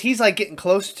bone? Is he's like getting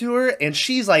close to her, and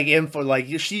she's like in for like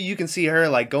you can see her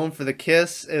like going for the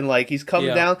kiss, and like he's coming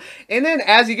Yeah. down, and then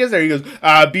as he gets there, he goes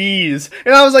bees,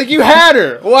 and I was like, you had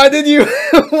her. Why did you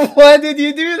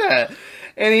do that?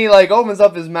 And he like opens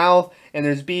up his mouth, and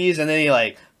there's bees, and then he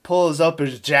like pulls up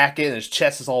his jacket, and his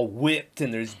chest is all whipped,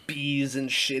 and there's bees and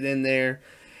shit in there.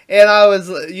 And I was,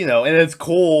 and it's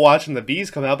cool watching the bees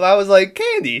come out, but I was like,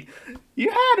 Candy, you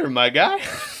had her, my guy.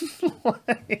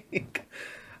 Like,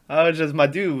 my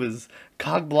dude was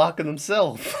cock blocking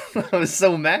himself. I was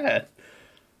so mad.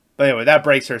 But anyway, that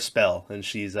breaks her spell, and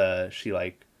she runs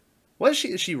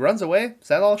away? Is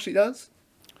that all she does?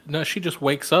 No, she just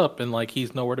wakes up and like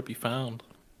he's nowhere to be found.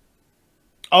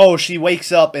 Oh, she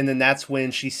wakes up, and then that's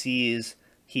when she sees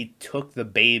he took the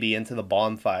baby into the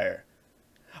bonfire.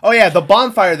 Oh yeah, the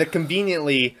bonfire that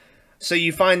conveniently. So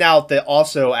you find out that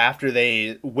also after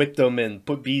they whipped him and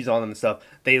put bees on him and stuff,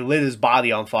 they lit his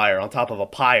body on fire on top of a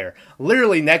pyre.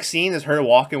 Literally, next scene is her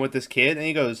walking with this kid,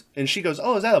 and she goes,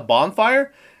 "Oh, is that a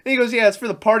bonfire?" And he goes, "Yeah, it's for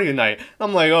the party tonight."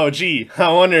 I'm like, "Oh, gee,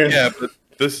 I wonder." Yeah, but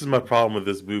this is my problem with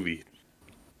this movie.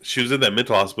 She was in that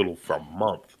mental hospital for a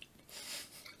month.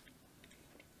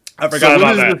 I forgot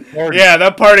about that. Yeah,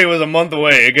 that party was a month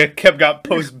away. It got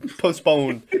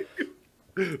postponed.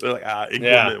 They're like,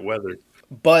 inclement weather.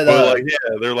 But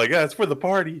they're like, it's for the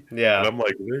party. Yeah. And I'm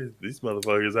like, these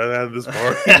motherfuckers, I had this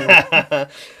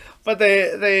party. But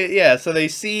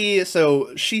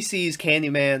so she sees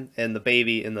Candyman and the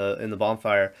baby in the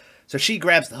bonfire. So she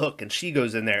grabs the hook and she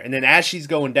goes in there. And then as she's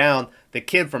going down, the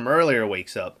kid from earlier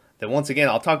wakes up. Then once again,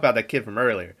 I'll talk about that kid from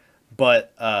earlier.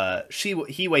 But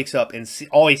he wakes up and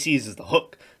all he sees is the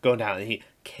hook going down, and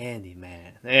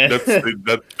Candyman. That's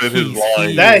been his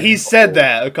line. He said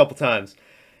that a couple times.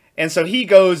 And so he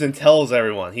goes and tells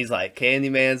everyone. He's like,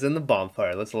 Candyman's in the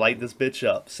bonfire. Let's light this bitch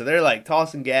up. So they're like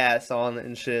tossing gas on it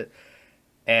and shit.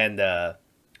 And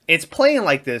it's playing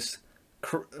like this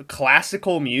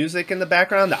classical music in the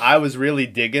background that I was really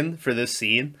digging for this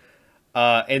scene.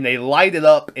 And they light it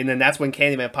up, and then that's when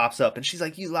Candyman pops up. And she's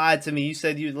like, you lied to me. You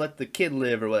said you'd let the kid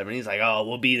live or whatever. And he's like, oh,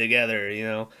 we'll be together,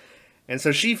 And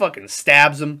so she fucking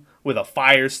stabs him with a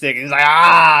fire stick. And he's like,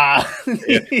 ah!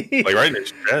 Yeah, like right in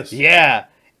his chest. Yeah.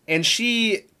 And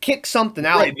she kicks something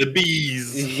out. Right, the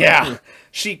bees. Yeah.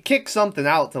 She kicks something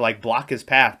out to like block his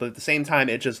path, but at the same time,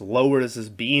 it just lowers this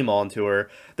beam onto her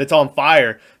that's on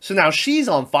fire. So now she's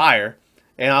on fire.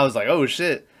 And I was like, oh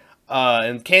shit.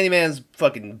 And Candyman's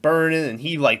fucking burning, and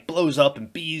he like blows up,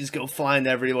 and bees go flying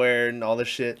everywhere, and all this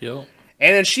shit. Yep.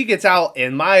 And then she gets out,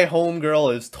 and my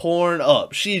homegirl is torn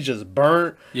up. She's just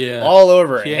burnt, Yeah. all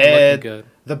over her She ain't head. looking good.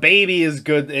 The baby is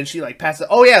good, and she like passes.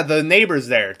 Oh yeah, the neighbor's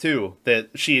there too. That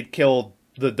she had killed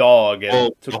the dog. And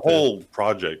Well, took the whole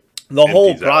project. the whole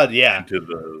empties out project, yeah. Into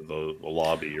the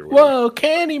lobby or whatever. Whoa,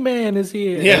 Candyman is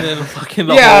here. Yeah. And then fucking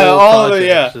the Yeah, whole all of it, project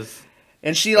yeah. is just-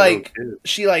 And she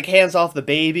Okay. like hands off the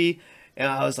baby, and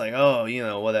I was like, oh, you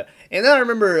know, whatever. And then I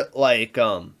remember like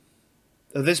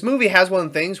this movie has one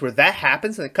of the things where that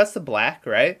happens and it cuts to black,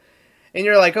 right? And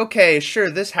you're like, okay, sure,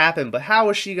 this happened, but how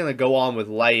is she gonna go on with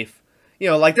life? You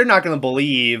know, like they're not gonna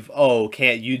believe, oh,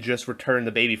 can't you just return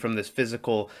the baby from this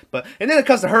physical? And then it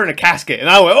cuts to her in a casket, and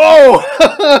I went,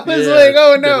 oh, it's Yeah, like,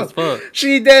 oh dead no, as fuck.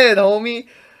 she dead, homie.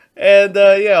 And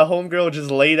yeah, homegirl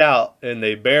just laid out, and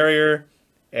they bury her.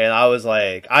 And I was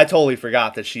like, I totally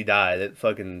forgot that she died. It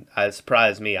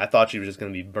surprised me. I thought she was just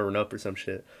gonna be burned up or some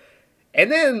shit.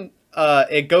 And then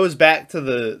it goes back to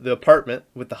the apartment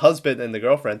with the husband and the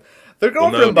girlfriend. The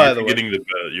girlfriend, by the way.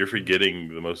 You're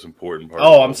forgetting the most important part.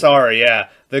 Oh, I'm sorry. Yeah,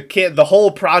 the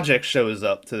whole project shows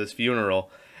up to this funeral,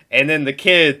 and then the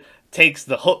kid takes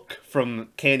the hook from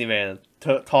Candyman,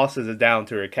 tosses it down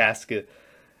to her casket,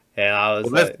 and I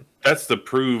was like, that's to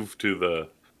prove to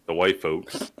the white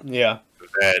folks yeah,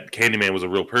 that Candyman was a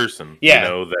real person. Yeah, you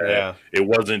know that yeah. it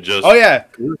wasn't just. oh yeah,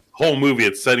 The whole movie,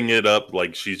 it's setting it up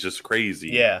like she's just crazy.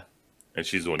 yeah. And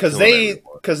she's the one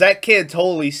Because that kid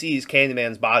totally sees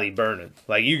Candyman's body burning.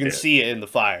 Like, you can Yeah. see it in the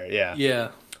fire, yeah.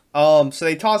 Yeah. So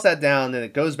they toss that down, and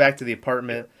it goes back to the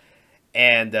apartment,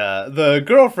 and the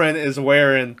girlfriend is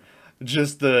wearing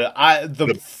just the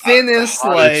thinnest,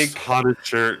 hottest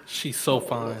shirt. She's so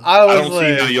fine. I I was don't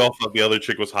see how like, y'all thought the other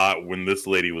chick was hot when this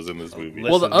lady was in this movie.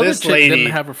 Listen, Well, the other this chick lady-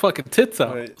 didn't have her fucking tits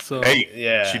out. So. Hey,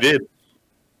 yeah. she did.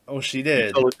 oh, she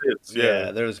did. So it is,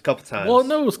 Yeah, there was a couple times. Well,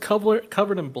 no, it was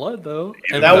covered in blood though.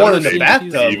 And that the one other in the scene,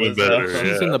 bathtub even was better, though.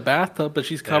 She's in the bathtub, but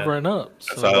she's covering up.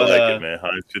 That's So. how I But, like it, man.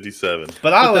 Heinz 57.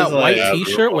 But I With was that white like,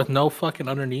 T-shirt with no fucking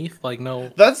underneath, like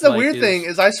no. that's the like, weird thing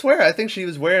is I swear I think she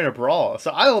was wearing a bra,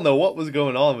 so I don't know what was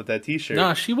going on with that T-shirt.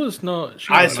 Nah, she was no.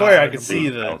 She I was swear not I could see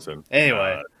the. Bouncing.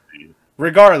 Anyway, Nah,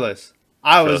 regardless,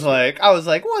 I was Trust me.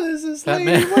 like, what is this That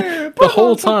lady man, wearing? the Put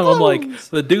whole on some time I'm like, clothes.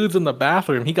 the dude's in the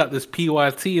bathroom. He got this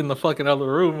PYT in the fucking other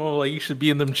room. I'm like, you should be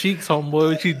in them cheeks,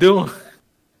 homeboy. What you doing?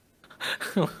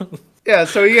 yeah.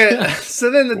 So you get,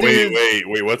 so then the dude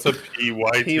wait. What's a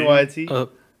PYT? PYT.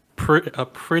 A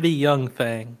pretty young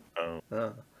thing.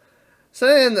 So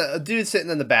then a dude's sitting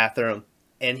in the bathroom,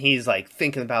 and he's like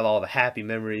thinking about all the happy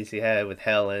memories he had with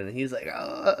Helen. And he's like,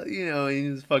 oh, you know,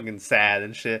 he's fucking sad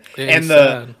and shit. Yeah, and he's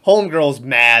the sad. homegirl's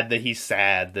mad that he's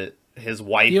sad that his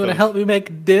wife. You want to of- help me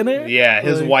make dinner? Yeah,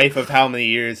 his Like, wife of how many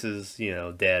years is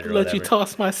dead or Let whatever. you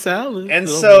toss my salad. And I'm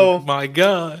so- like, my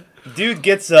God. Dude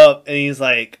gets up and he's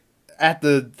like at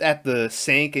the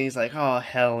sink and he's like, oh,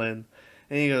 Helen,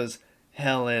 and he goes,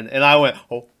 Helen, and I went,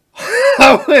 oh.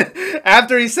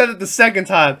 After he said it the second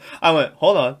time, I went,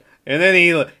 hold on, and then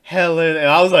he like, Helen, and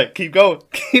I was like, keep going,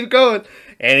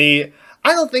 and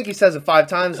I don't think he says it 5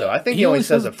 times though. I think he only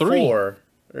says it 3. 4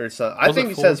 or so. I Was think it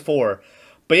he 4? says 4.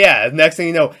 But yeah, next thing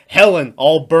you know, Helen,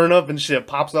 all burned up and shit,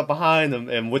 pops up behind him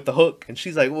and with the hook, and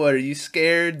she's like, "What? Are you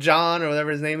scared, John, or whatever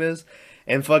his name is?"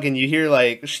 And fucking, you hear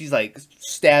like she's like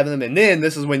stabbing him, and then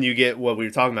this is when you get what we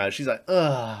were talking about. She's like,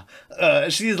 "Ugh,"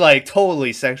 she's like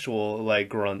totally sexual, like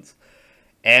grunts,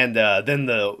 and then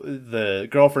the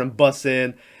girlfriend busts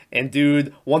in. And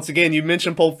dude, once again, you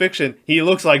mentioned Pulp Fiction. He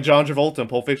looks like John Travolta in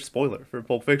Pulp Fiction. Spoiler for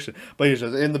Pulp Fiction, but he's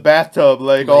just in the bathtub,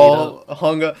 like Laid all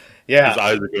hung up. Yeah, His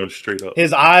eyes are going straight up.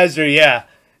 his eyes are, yeah.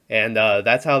 And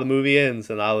that's how the movie ends.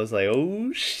 And I was like,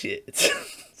 oh shit.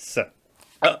 So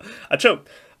I choked.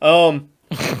 Well,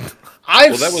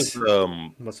 that was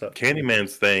what's up?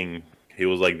 Candyman's thing. He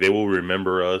was like, they will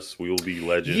remember us. We will be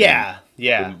legends. Yeah,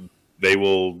 yeah. They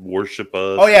will worship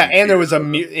us. Oh yeah, and there was it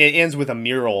ends with a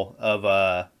mural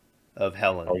of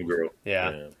Helen. Homegirl.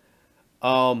 Yeah.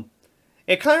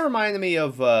 It kind of reminded me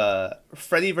of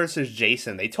Freddy versus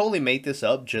Jason. They totally made this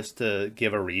up just to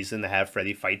give a reason to have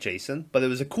Freddy fight Jason, but it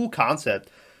was a cool concept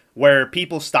where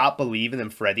people stop believing in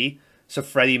Freddy, so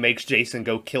Freddy makes Jason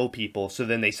go kill people, so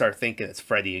then they start thinking it's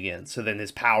Freddy again, so then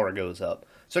his power goes up.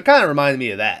 So it kind of reminded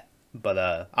me of that,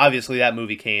 but obviously that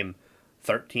movie came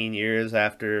 13 years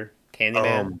after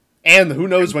Candyman. And who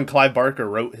knows when Clive Barker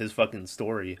wrote his fucking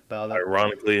story about it.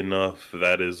 Ironically enough,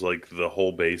 that is like the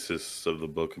whole basis of the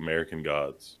book American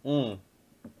Gods.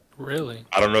 Really?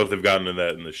 I don't know if they've gotten to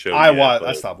that in the show.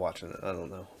 I stopped watching it. I don't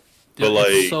know. Dude, but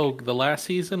like, so the last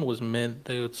season was mint.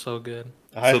 Dude, it's so good.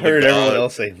 I heard everyone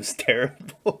else say it was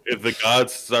terrible. If the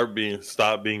gods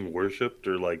stop being worshipped,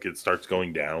 or like it starts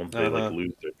going down, they like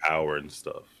lose their power and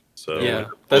stuff. So yeah,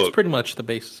 that's pretty much the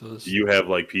basis of this. You have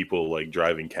like people like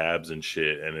driving cabs and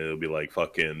shit, and it'll be like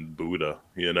fucking Buddha,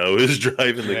 is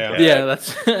driving the cab. Yeah,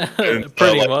 that's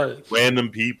pretty much. Random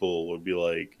people would be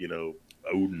like,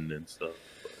 Odin and stuff.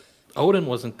 Odin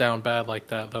wasn't down bad like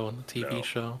that though in the TV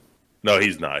show. No,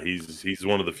 he's not. He's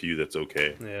one of the few that's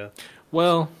okay. Yeah.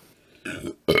 Well.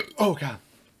 Oh god.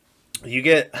 You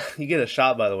get a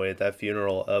shot, by the way, at that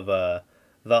funeral of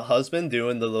the husband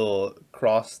doing the little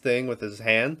cross thing with his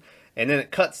hand, and then it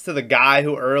cuts to the guy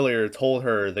who earlier told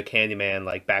her the Candyman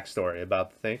like backstory about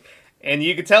the thing, and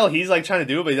you can tell he's like trying to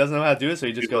do it, but he doesn't know how to do it, so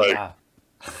he just goes like,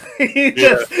 he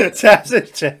just taps his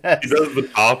chest. He does the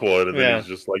top one, and then he's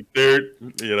just like, there,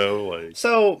 like.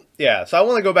 So I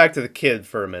want to go back to the kid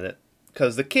for a minute,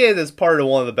 because the kid is part of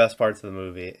one of the best parts of the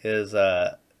movie. Is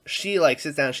she like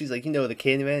sits down, she's like, the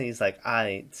Candyman. He's like,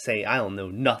 I don't know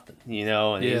nothing,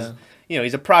 and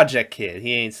he's a project kid.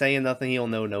 He ain't saying nothing. He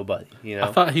don't know nobody. I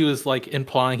thought he was like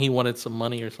implying he wanted some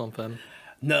money or something.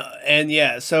 No,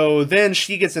 and so then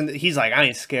she gets in. He's like, I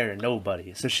ain't scared of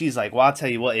nobody. So she's like, well, I'll tell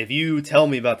you what. If you tell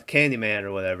me about the Candyman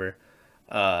or whatever,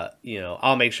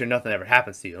 I'll make sure nothing ever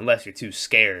happens to you unless you're too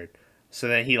scared. So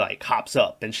then he like hops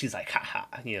up, and she's like, ha ha,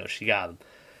 she got him.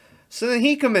 So then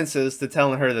he commences to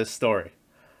telling her this story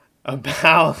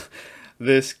about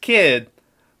this kid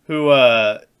who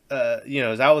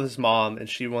is out with his mom, and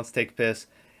she wants to take a piss,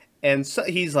 and so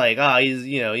he's like,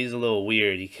 he's a little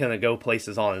weird, he kind of go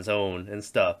places on his own and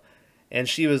stuff. And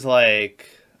she was like,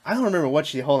 I don't remember what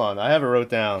hold on, I have it wrote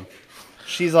down.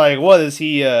 She's like, what is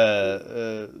he,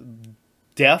 deaf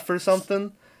or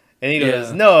something? And he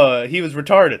goes, no, he was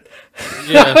retarded.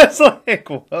 Yeah. It's like,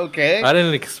 okay, I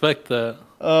didn't expect that.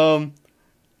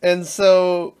 And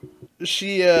so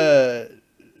so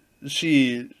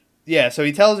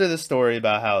he tells her this story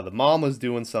about how the mom was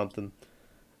doing something.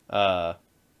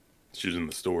 She was in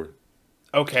the store.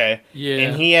 Okay. Yeah.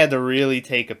 And he had to really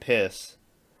take a piss.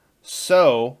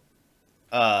 So,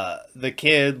 the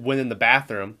kid went in the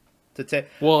bathroom to take.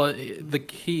 Well,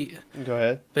 Go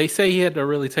ahead. They say he had to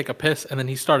really take a piss, and then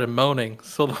he started moaning.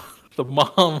 So the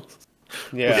mom.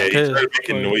 Yeah, he started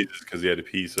making noises because he had to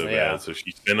pee so bad. So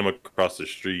she sent him across the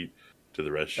street to the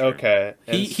restroom. Okay.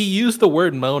 He used the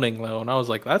word moaning though, and I was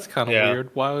like, that's kind of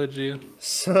weird. Why would you?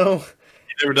 So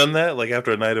you never done that? Like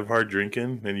after a night of hard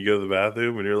drinking, and you go to the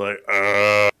bathroom, and you're like,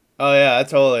 Oh yeah, I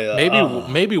totally.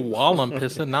 Maybe while I'm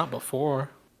pissing, not before.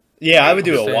 Yeah, I would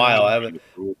do it while I haven't.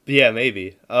 Yeah,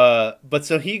 maybe. But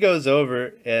so he goes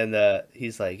over and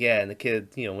he's like, and the kid,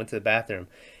 went to the bathroom,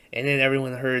 and then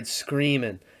everyone heard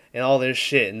screaming and all this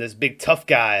shit, and this big tough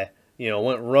guy,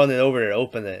 went running over to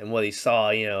open it, and what he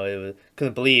saw,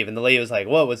 couldn't believe, and the lady was like,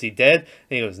 what, was he dead? And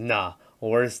he goes, nah,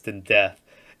 worse than death.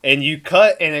 And you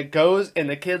cut, and it goes, and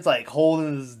the kid's like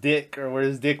holding his dick, or where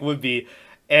his dick would be,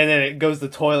 and then it goes to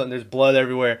the toilet, and there's blood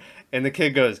everywhere, and the kid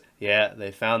goes, yeah,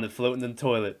 they found it floating in the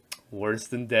toilet, worse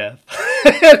than death.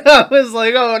 And I was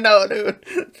like, oh no, dude,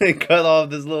 they cut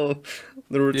off this little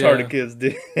retarded kid's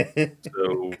dick.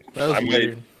 So that was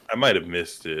weird. I might have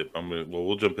missed it.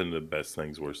 We'll jump into best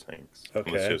things, worst things. Okay.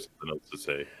 Unless you have something else to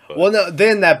say. But. Well, no.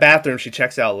 Then that bathroom she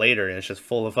checks out later, and it's just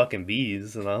full of fucking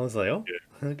bees, and I was like, oh,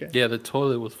 okay. Yeah, the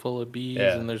toilet was full of bees,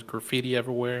 and there's graffiti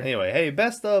everywhere. Anyway, hey,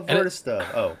 best of, worst stuff.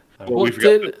 Oh, well, we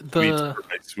forgot the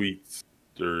sweets,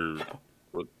 or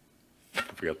what? I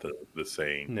forgot the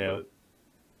saying. No. But.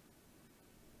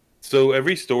 So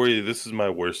every story, this is my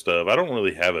worst of. I don't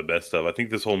really have a best of. I think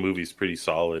this whole movie's pretty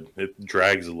solid. It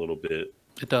drags a little bit.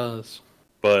 It does.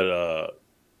 But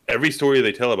every story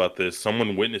they tell about this,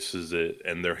 someone witnesses it,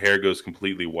 and their hair goes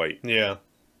completely white. Yeah.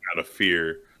 Out of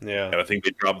fear. Yeah. And I think they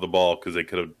dropped the ball because they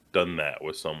could have done that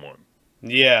with someone.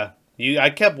 Yeah. I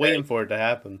kept waiting for it to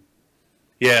happen.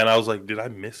 Yeah, and I was like, did I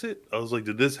miss it? I was like,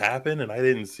 did this happen and I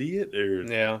didn't see it?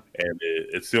 Yeah. And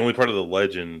it's the only part of the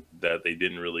legend that they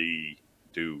didn't really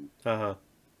do. Uh-huh.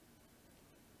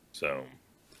 So,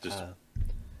 just...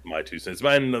 my 2 cents.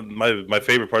 My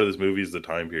favorite part of this movie is the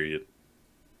time period.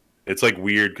 It's like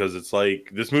weird because it's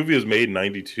like this movie was made in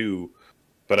 92,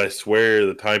 but I swear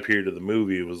the time period of the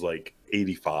movie was like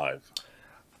 85.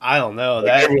 I don't know.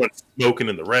 Like everyone's smoking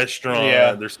in the restaurant.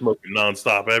 Yeah, they're smoking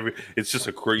nonstop. It's just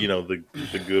the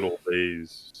good old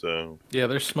days. So yeah,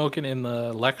 they're smoking in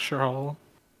the lecture hall.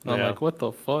 I'm like, what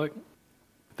the fuck?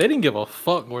 They didn't give a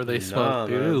fuck where they smoked,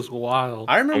 dude. Man. It was wild.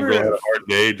 I remember. Homegirl had a hard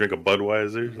day, drink a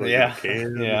Budweiser, like Yeah. a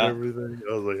can Yeah. and everything.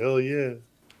 I was like, hell yeah.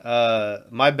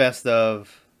 My best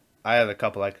of, I have a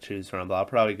couple I could choose from, but I'll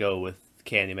probably go with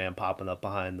Candyman popping up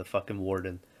behind the fucking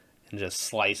warden and just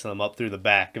slicing them up through the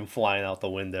back and flying out the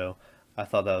window. I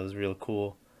thought that was real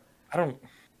cool.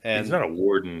 He's not a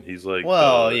warden. He's like,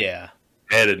 yeah.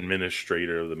 head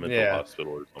administrator of the mental Yeah.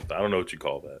 hospital or something. I don't know what you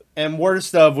call that. And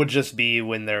worst of would just be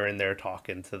when they're in there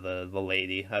talking to the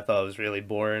lady. I thought it was really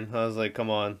boring. I was like, come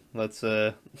on, let's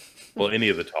Well, any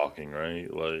of the talking,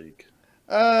 right? Like,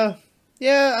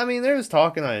 yeah, I mean there was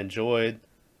talking I enjoyed.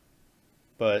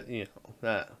 But, you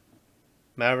know,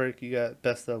 Maverick, you got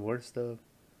best of, worst of?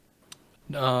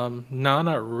 No,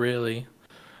 not really.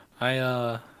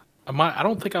 I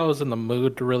don't think I was in the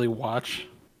mood to really watch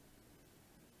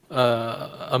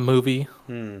a movie.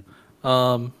 When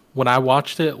I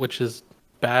watched it, which is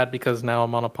bad because now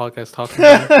I'm on a podcast talking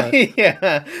about it.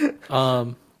 Yeah.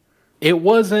 It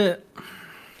wasn't.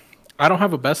 I don't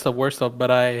have a best of worst of, but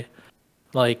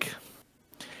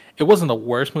it wasn't the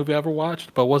worst movie I ever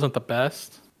watched, but it wasn't the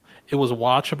best. It was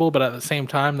watchable, but at the same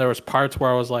time, there was parts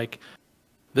where I was like,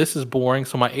 this is boring.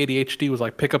 So my ADHD was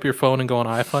like, pick up your phone and go on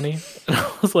iFunny. And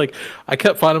I was like, I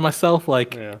kept finding myself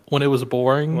like, when it was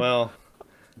boring, Well,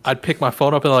 I'd pick my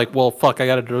phone up and like, well, fuck, I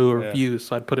got to do a review.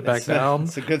 So I'd put it back down.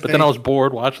 It's a good but thing. then I was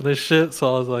bored watching this shit.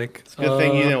 So I was like, It's a good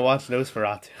thing you didn't watch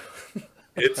Nosferatu.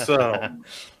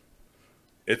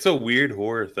 It's a weird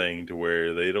horror thing to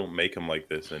where they don't make them like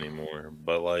this anymore.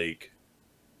 But like,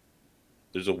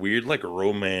 there's a weird like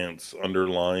romance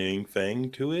underlying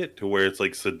thing to it, to where it's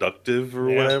like seductive or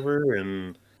whatever,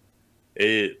 and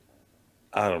I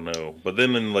don't know. But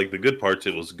then in like the good parts,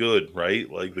 it was good, right?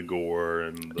 Like the gore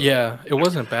and it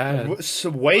wasn't bad. It's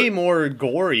way more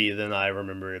gory than I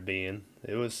remember it being.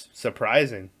 It was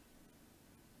surprising.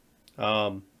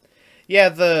 Yeah,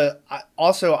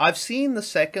 I've seen the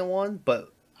second one, but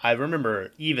I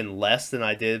remember even less than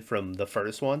I did from the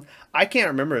first one. I can't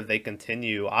remember if they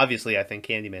continue. Obviously, I think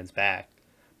Candyman's back,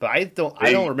 but I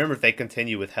don't remember if they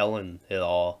continue with Helen at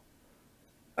all.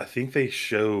 I think they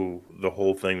show the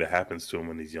whole thing that happens to him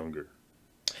when he's younger.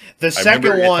 The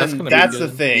second one, that's the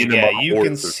good. thing. Yeah, you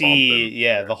can see,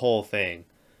 the whole thing.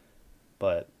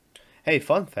 But hey,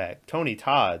 fun fact: Tony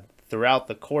Todd, throughout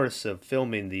the course of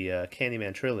filming the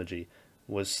Candyman trilogy,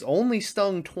 was only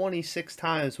stung 26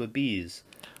 times with bees.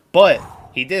 But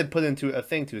he did put into a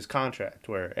thing to his contract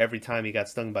where every time he got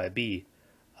stung by a bee,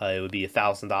 it would be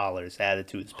 $1,000 added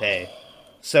to his pay.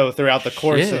 So throughout the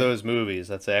course of those movies,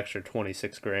 that's an extra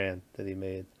 $26,000 that he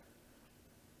made.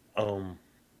 Oh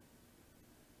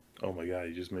my god,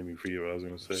 you just made me forget what I was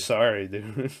gonna say. Sorry,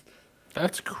 dude.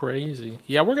 That's crazy.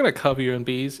 Yeah, we're gonna cover you in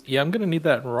bees. Yeah, I'm gonna need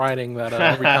that in writing that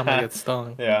every time I get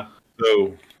stung. Yeah.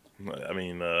 So, I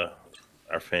mean,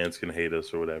 our fans can hate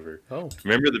us or whatever. Oh.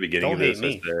 Remember the beginning of Don't this?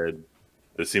 hate I said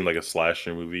this seemed like a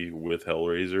slasher movie with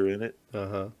Hellraiser in it.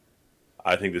 Uh-huh.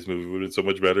 I think this movie would have been so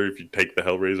much better if you take the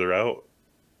Hellraiser out.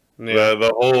 Yeah.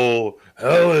 The whole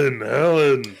Helen.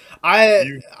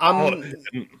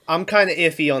 I'm kind of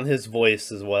iffy on his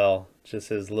voice as well. Just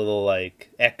his little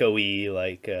like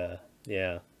echoey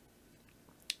yeah.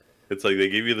 It's like they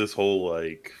give you this whole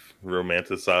like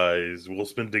romanticized, we'll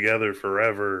spend together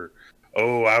forever.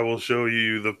 Oh, I will show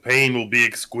you, the pain will be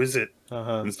exquisite,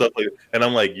 and stuff like that. And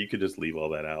I'm like, you could just leave all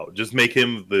that out. Just make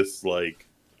him this like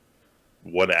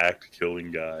one act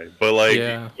killing guy. But like,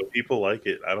 but people like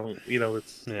it. I don't, it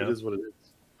is what it is.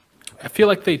 I feel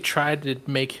like they tried to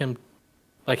make him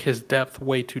like his depth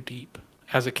way too deep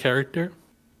as a character.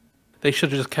 They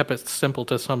should have just kept it simple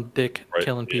to some dick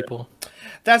killing people.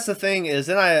 That's the thing is,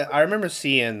 and I remember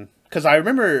seeing, because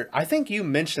I think you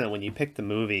mentioned it when you picked the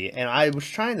movie, and I was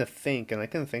trying to think, and I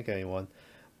couldn't think of anyone.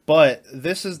 But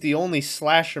this is the only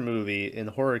slasher movie in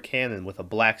horror canon with a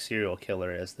black serial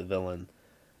killer as the villain.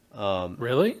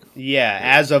 Really? Yeah,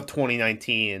 as of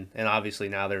 2019, and obviously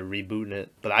now they're rebooting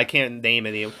it, but I can't name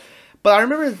any. But I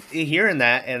remember hearing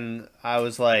that, and I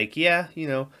was like, yeah,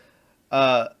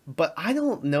 but I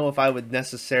don't know if I would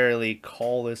necessarily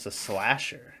call this a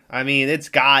slasher. I mean, it's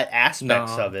got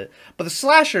aspects of it, but the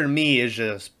slasher to me is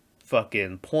just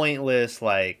fucking pointless,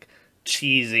 like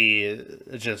cheesy,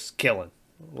 just killing.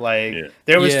 Like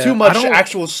there was too much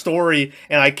actual story,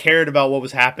 and I cared about what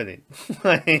was happening.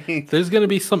 There's gonna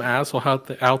be some asshole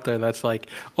out there that's like,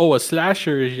 "Oh, a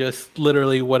slasher is just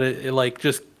literally what it like,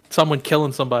 just someone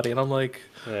killing somebody," and I'm like,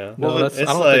 yeah. "No, I don't think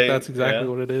that's exactly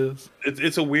what it is."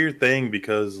 It's a weird thing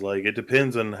because like it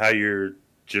depends on how you're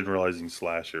generalizing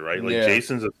slasher, right? Like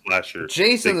Jason's a slasher.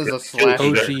 Jason is a slasher.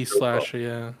 OG slasher,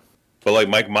 yeah. But like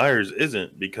Mike Myers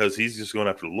isn't, because he's just going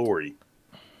after Laurie.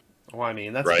 Well, I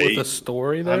mean, that's right? With a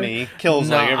story there. I mean, he kills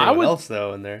No, like I everyone would- else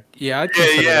though in there. Yeah, I'd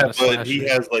consider that a but slasher. he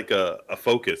has like a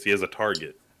focus. He has a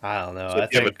target. I don't know. So I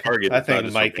if you have a think target, I it's not think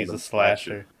just a Mikey's random a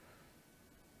slasher.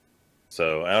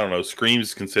 So I don't know.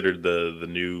 Scream's considered the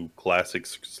new classic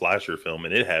slasher film,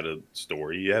 and it had a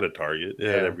story. It had a target. It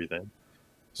had Yeah. everything.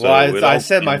 Well, it I all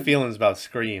said my seemed- feelings about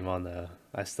Scream on the.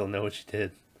 I still know what you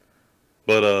did.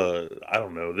 But I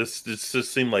don't know. This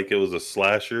just seemed like it was a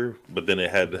slasher, but then it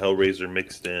had Hellraiser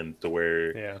mixed in to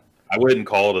where Yeah. I wouldn't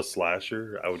call it a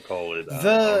slasher. I would call it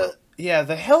The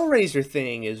Hellraiser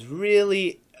thing is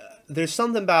really there's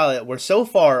something about it where so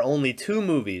far only 2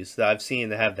 movies that I've seen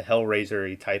that have the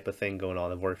Hellraiser type of thing going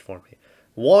on have worked for me.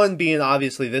 One being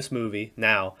obviously this movie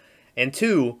now, and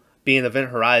 2 being Event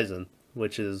Horizon,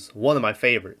 which is one of my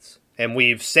favorites. And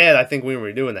we've said, I think when we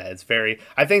were doing that, it's very.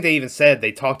 I think they even said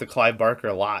they talked to Clive Barker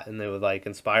a lot, and they would like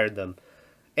inspired them.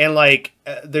 And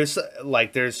there's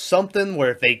something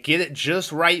where if they get it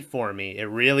just right for me, it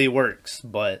really works.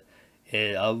 But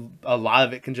a lot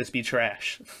of it can just be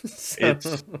trash.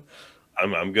 It's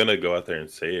I'm gonna go out there and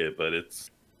say it, but it's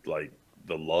like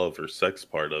the love or sex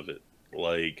part of it.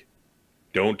 Like,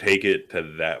 don't take it to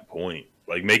that point.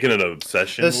 Like making an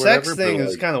obsession. The sex whatever, thing but,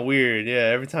 is like, kind of weird.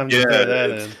 Yeah, every time you Yeah, throw that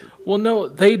in. it's- Well, no,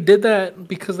 they did that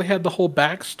because they had the whole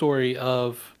backstory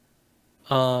of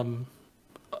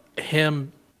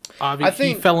him. Obviously,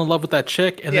 he think- fell in love with that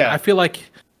chick, and then Yeah. I feel like.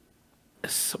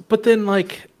 But then, Well,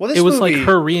 this it was movie- like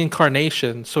her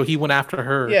reincarnation, so he went after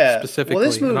her Yeah, specifically. well,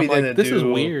 this and movie I'm like, didn't this do is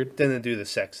weird. Didn't do the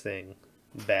sex thing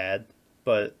bad,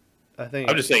 but I think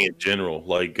I'm just saying in general.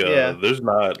 Like, Yeah. there's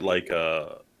not like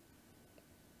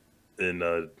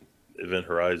in Event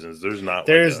Horizons. There's not.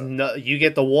 there's like no. You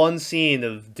get the one scene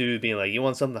of dude being like, "You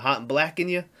want something hot and black in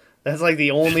you?" That's like the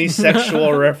only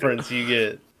sexual reference you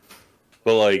get.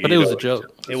 but like, But you it was know, a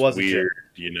joke. it's It was a weird,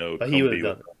 joke. you know. But he would've come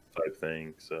done be with us type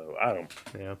thing. So I don't.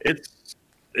 Yeah.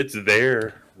 It's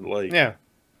there. Like, Yeah.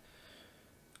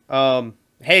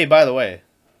 Hey, by the way,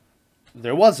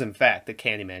 there was in fact a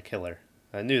Candyman killer.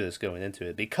 I knew this going into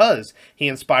it because he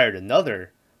inspired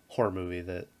another horror movie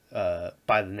that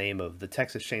by the name of the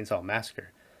Texas Chainsaw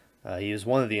Massacre. He was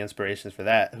one of the inspirations for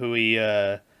that.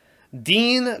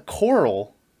 Dean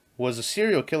Corll was a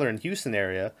serial killer in Houston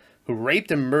area who raped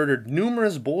and murdered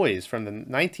numerous boys from the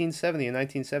 1970 and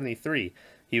 1973.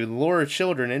 He would lure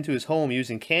children into his home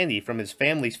using candy from his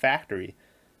family's factory.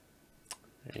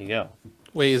 There you go.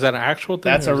 Wait, is that an actual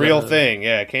thing? That's or a is real that thing.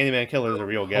 Yeah, Candyman Killer is a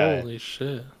real guy. Holy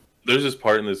shit! there's this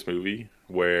part in this movie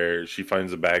where she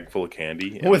finds a bag full of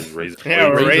candy and With razor yeah,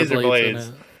 blades. razor in blades.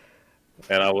 it.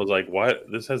 And I was like,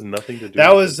 "What? This has nothing to do." That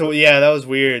with was it. that was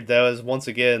weird. That was once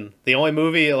again the only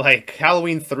movie like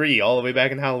Halloween 3, all the way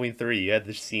back in Halloween 3. You had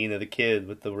the scene of the kid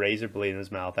with the razor blade in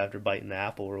his mouth after biting the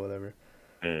apple or whatever.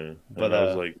 Yeah. But, And I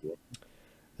was like,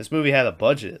 This movie had a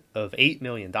budget of $8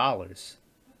 million.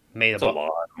 Made "That's a lot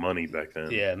of money back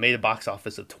then." Yeah, made a box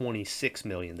office of $26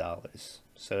 million.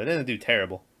 So it didn't do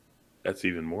terrible. That's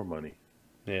even more money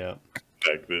Yeah.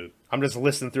 back then. I'm just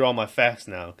listening through all my facts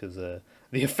now because the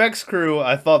effects crew,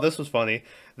 I thought this was funny.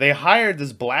 They hired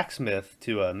this blacksmith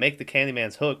to make the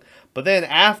Candyman's hook, but then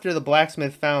after the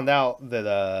blacksmith found out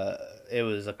that it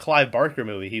was a Clive Barker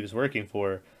movie he was working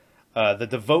for, the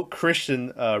devout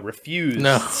Christian refused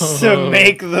to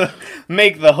make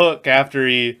the hook after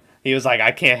he was like,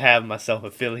 I can't have myself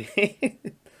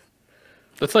affiliated.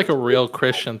 That's like a real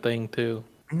Christian thing too.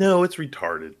 No, it's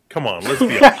retarded. Come on, let's be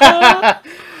honest.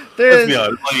 Let's be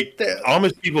honest. Like,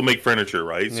 Amish people make furniture,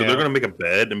 right? So Yeah. they're gonna make a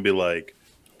bed and be like,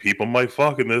 people might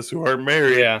fuck in this who aren't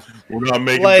married. Yeah. We're not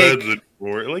making Like- beds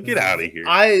anymore. Like, get out of here.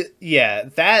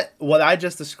 What I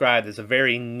just described is a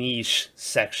very niche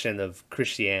section of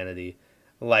Christianity.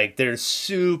 Like they're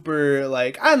super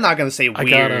like I'm not gonna say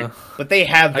weird, but they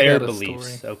have their got a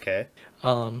beliefs. story. Okay.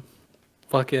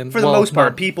 Fucking For the well, most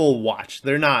part, not- people watch.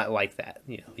 They're not like that.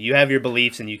 You have your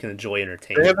beliefs and you can enjoy They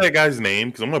entertainment. have that guy's name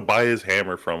because I'm gonna buy his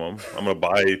hammer from him. I'm gonna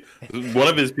buy one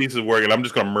of his pieces of work, and I'm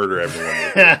just gonna murder everyone.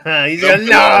 With it. He's gonna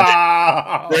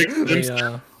no. Break They, his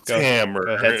hammer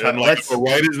go ahead, and like let's-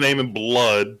 write his name in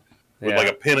blood with Yeah. like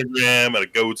a pentagram and a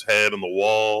goat's head on the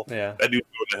wall. Yeah. That dude's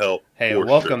going to hell. Hey, for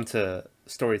welcome to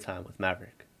Story Time with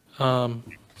Maverick. Sure.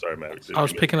 Sorry, Matt. I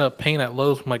was picking up paint at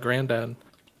Lowe's with my granddad,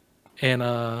 and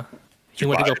he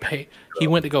went to go pay. He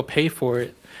went to go pay for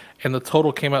it, and the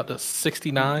total came out to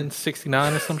 69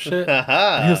 or some shit.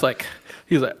 And he was like,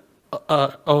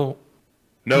 oh.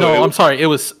 No, it I'm was- sorry. It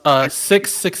was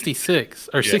 666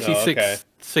 or 66 okay.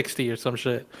 60 or some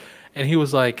shit. And he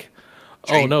was like,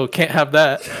 "Oh no, can't have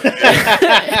that."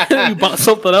 And he bought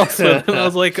something else with it. And I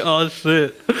was like, "Oh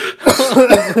shit."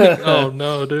 Oh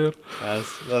no, dude.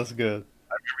 That's good.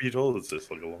 I remember you told us this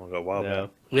like a while back.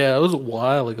 Yeah, it was a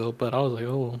while ago, but I was like,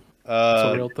 oh, it's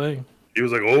a real thing. He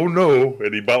was like, "Oh no!"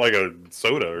 and he bought like a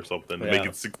soda or something to make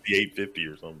it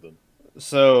 $68.50 or something.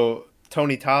 So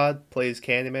Tony Todd plays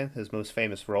Candyman, his most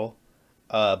famous role.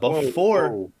 Before,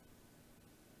 whoa.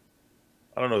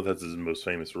 I don't know if that's his most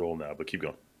famous role now, but keep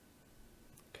going.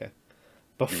 Okay.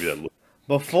 Give you that look.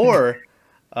 Before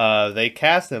they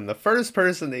cast him, the first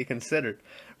person they considered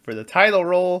for the title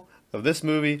role of this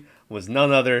movie was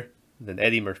none other than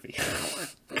Eddie Murphy.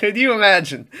 Could you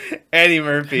imagine Eddie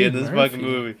Murphy in this fucking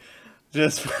movie?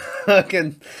 Just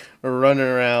fucking running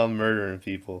around murdering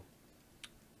people.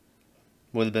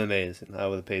 Would have been amazing. I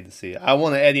would have paid to see it. I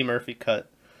want an Eddie Murphy cut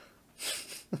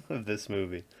of this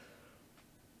movie.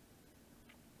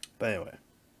 But anyway,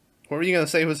 what were you going to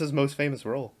say was his most famous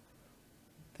role?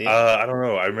 I don't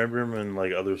know. I remember him in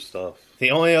like other stuff.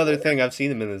 The only other thing I've seen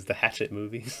him in is the Hatchet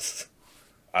movies.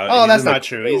 Oh, that's not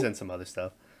true. He's in some other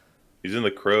stuff. He's in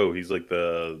The Crow. He's like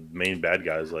the main bad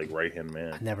guy's like right-hand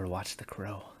man. I never watched The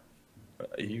Crow.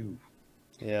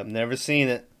 Yeah, I've never seen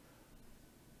it.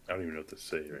 I don't even know what to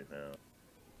say right now.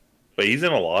 But he's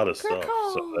in a lot of stuff.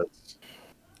 So that's...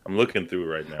 I'm looking through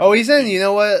it right now. Oh, he's in, you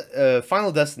know what?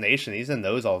 Final Destination. He's in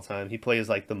those all the time. He plays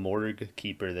like the morgue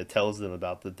keeper that tells them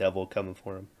about the devil coming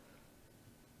for him.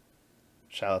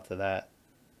 Shout out to that.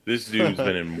 This dude's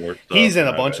been in more stuff. He's in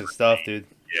a bunch of stuff, dude.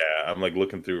 Yeah, I'm like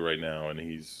looking through right now, and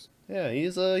he's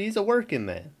a working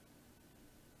man.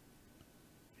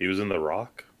 He was in The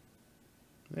Rock.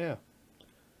 Yeah,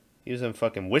 he was in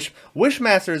fucking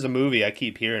Wishmaster is a movie I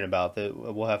keep hearing about that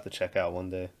we'll have to check out one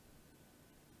day.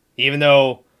 Even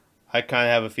though I kind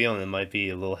of have a feeling it might be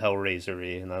a little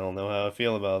Hellraiser-y, and I don't know how I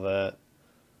feel about that.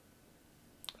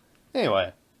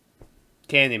 Anyway,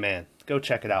 Candyman, go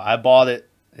check it out. I bought it.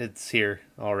 It's here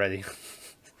already.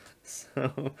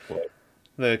 So. What?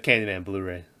 The Candyman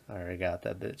Blu-ray. I already got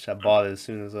that bitch. I bought it as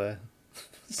soon as I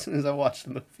watched the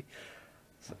movie.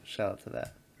 So shout out to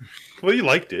that. Well, you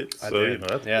liked it. So, I did.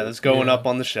 That's going up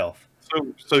on the shelf.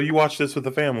 So you watched this with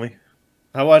the family?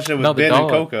 I watched it with Ben and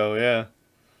Coco. Yeah.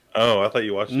 Oh, I thought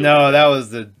you watched it. No, that was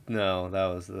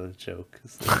the joke.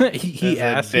 he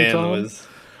asked Ben was.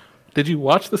 Did you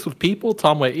watch this with people?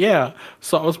 Tom went, yeah.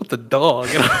 So I was with the dog.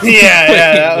 And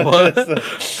yeah.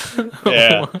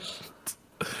 Yeah.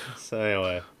 So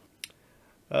anyway,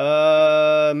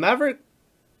 Maverick,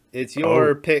 it's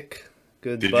your pick,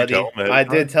 good buddy. I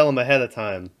did tell him ahead of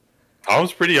time. I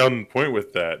was pretty on point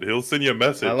with that. He'll send you a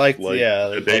message. I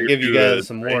I'll give you guys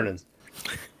some warnings.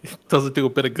 Doesn't do a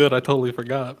bit of good. I totally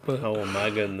forgot. But oh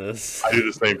my goodness, I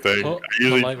do the same thing.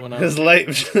 His light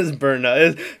just burned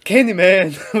out.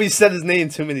 Candyman. We said his name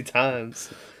too many times.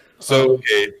 So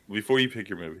okay, before you pick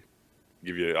your movie,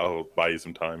 I'll buy you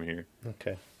some time here.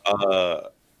 Okay.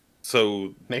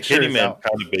 So make sure Candyman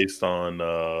kind of based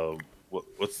on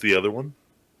what's the other one?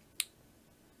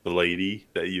 The lady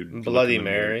that you Bloody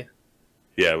Mary.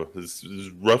 Yeah, is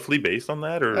roughly based on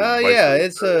that, or yeah,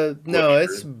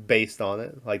 it's based on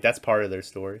it. Like that's part of their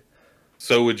story.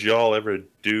 So would y'all ever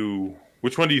do?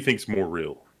 Which one do you think's more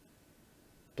real?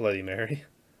 Bloody Mary.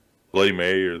 Bloody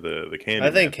Mary or the Candyman?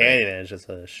 I think Candyman is just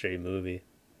a straight movie.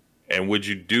 And would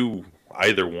you do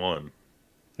either one?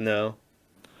 No.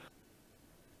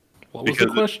 What was the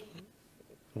question?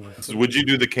 Would you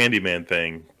do the Candyman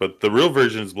thing? But the real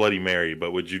version is Bloody Mary.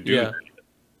 But would you do? Yeah.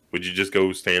 Would you just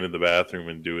go stand in the bathroom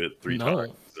and do it 3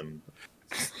 times? And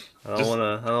I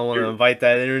don't want to invite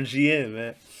that energy in,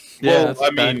 man. Yeah, well,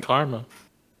 that's bad karma.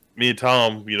 Me and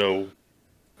Tom,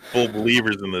 full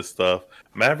believers in this stuff.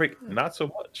 Maverick, not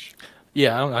so much.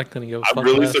 Yeah, I couldn't go. I'm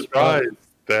really surprised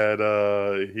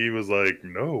that he was like,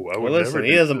 "No, I would never."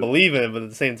 He doesn't believe in it, but at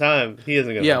the same time, he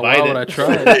isn't going to invite it. Why would I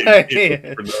try?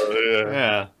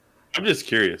 Yeah. I'm just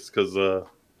curious because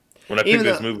when I picked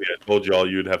this movie, I told y'all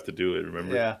you'd have to do it.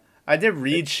 Remember? Yeah, I did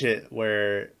read shit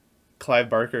where Clive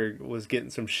Barker was getting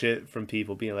some shit from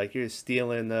people being like, "You're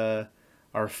stealing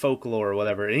our folklore or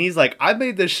whatever," and he's like, "I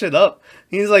made this shit up."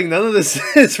 He's like, "None of this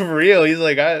is real." He's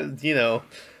like, I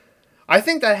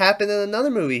think that happened in another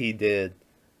movie he did.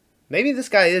 Maybe this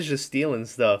guy is just stealing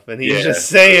stuff, and he's just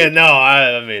saying, "No,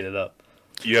 I made it up."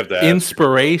 You have to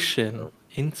inspiration.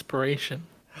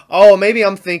 Oh, maybe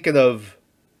I'm thinking of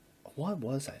what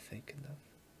was I thinking of?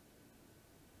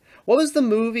 What was the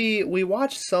movie we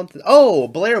watched? Something. Oh,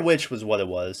 Blair Witch was what it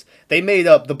was. They made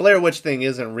up the Blair Witch thing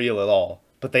isn't real at all,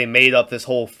 but they made up this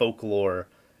whole folklore,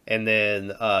 and then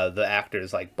the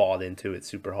actors like bought into it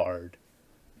super hard.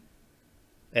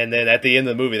 And then at the end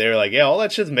of the movie, they were like, "Yeah, all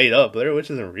that shit's made up. Blair Witch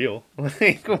isn't real."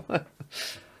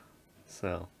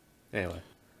 So, anyway,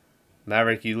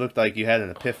 Maverick, you looked like you had an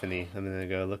epiphany a minute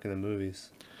ago looking at movies.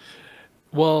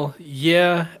 Well,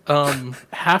 yeah.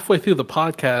 Halfway through the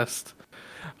podcast,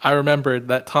 I remembered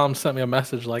that Tom sent me a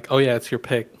message like, "Oh yeah, it's your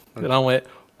pick," and I went,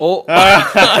 "Oh,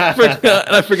 I forgot."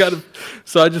 And I forgot.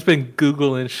 So I just been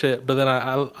googling shit, but then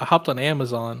I hopped on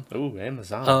Amazon. Ooh,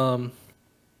 Amazon.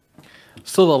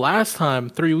 So the last time,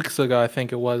 3 weeks ago, I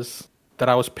think it was that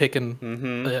I was picking.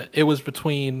 It was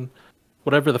between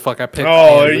whatever the fuck I picked.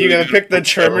 Oh, are you gonna pick the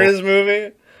Tremors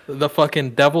movie? The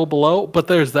fucking Devil Below, but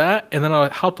there's that, and then I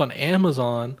hopped on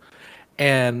Amazon,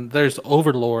 and there's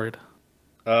Overlord.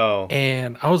 Oh.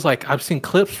 And I was like, I've seen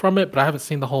clips from it, but I haven't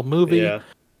seen the whole movie. Yeah.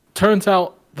 Turns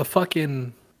out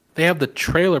they have the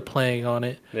trailer playing on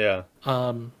it. Yeah.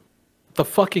 The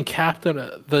fucking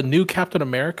the new Captain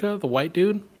America, the white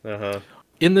dude,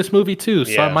 in this movie too.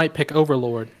 So Yeah. I might pick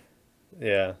Overlord.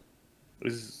 Yeah. I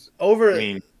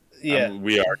mean, yeah.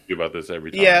 We argue about this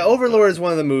every time. Yeah, Overlord is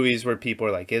one of the movies where people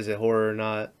are like, is it horror or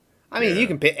not? I mean, you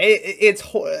can pick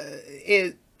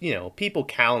it, you know, people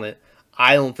count it.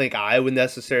 I don't think I would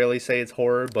necessarily say it's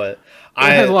horror, but It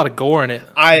has a lot of gore in it.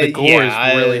 The gore is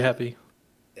really heavy.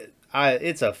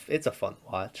 It's a fun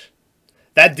watch.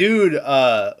 That dude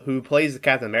who plays the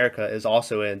Captain America is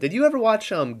also in. Did you ever watch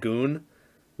Goon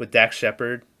with Dax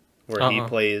Shepard, where he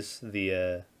plays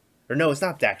the or no, it's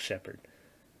not Dax Shepard.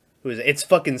 Who is it? It's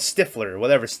fucking Stifler,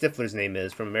 whatever Stifler's name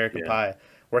is from American Pie,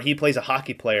 where he plays a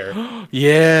hockey player.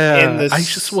 Yeah, I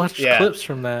just watched clips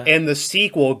from that. In the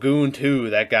sequel, Goon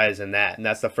 2, that guy's in that, and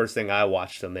that's the first thing I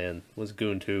watched him in, was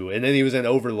Goon 2. And then he was in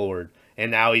Overlord, and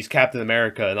now he's Captain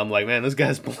America, and I'm like, man, this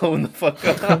guy's blowing the fuck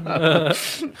up.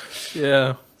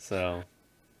 Yeah. So,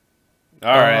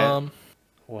 all right.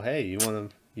 Well, hey,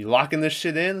 you locking this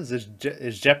shit in?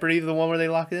 Is Jeopardy the one where they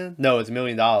lock it in? No, it's $1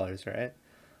 million, right?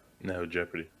 No,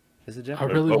 Jeopardy. Is it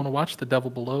Jeopardy? I really want to watch The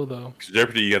Devil Below, though. Because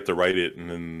Jeopardy, you have to write it, and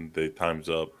then the time's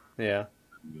up. Yeah.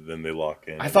 Then they lock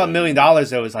in. I thought $1 million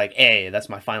though was like, hey, that's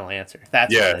my final answer.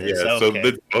 That's what it is. Okay. So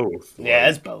it's both. Yeah,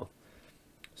 it's both.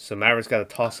 So Maverick's got a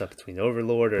toss up between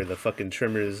Overlord or the fucking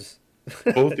Tremors.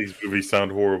 Both these movies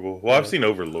sound horrible. Well, I've seen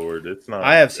Overlord. It's not.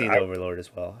 I have seen Overlord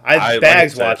as well.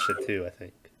 Bags watched it too, I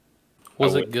think.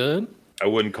 Was it good? I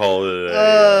wouldn't call it.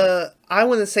 I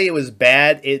wouldn't say it was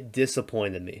bad. It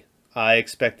disappointed me. I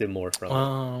expected more from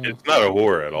it. It's not a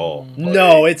horror at all.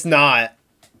 No, it's not.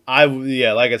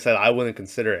 Like I said, I wouldn't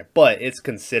consider it, but it's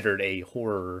considered a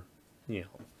horror. You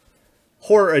know,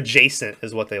 horror adjacent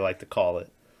is what they like to call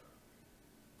it.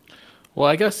 Well,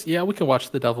 I guess we can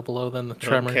watch The Devil Below then. The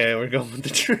Tremors. Okay, we're going with the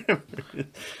Tremors.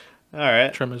 All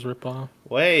right. Tremors ripoff.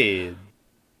 Wait.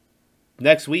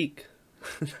 Next week,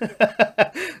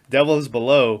 Devil is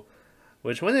Below.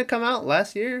 Which, when did it come out?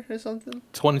 Last year or something?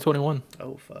 2021.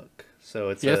 Oh, fuck. So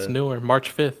it's it's newer.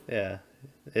 March 5th. Yeah.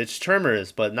 It's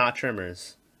Tremors, but not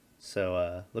Tremors.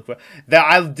 So look for that.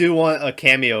 I do want a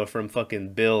cameo from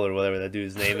fucking Bill or whatever that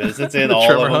dude's name is. It's in all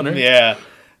Tremor of them. Hunter? Yeah.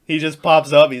 He just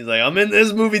pops up. He's like, I'm in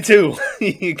this movie too.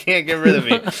 You can't get rid of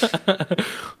me.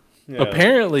 Yeah.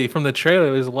 Apparently, from the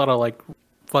trailer, there's a lot of like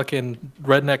fucking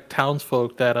redneck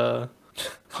townsfolk that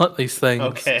hunt these things.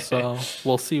 Okay. So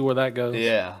we'll see where that goes.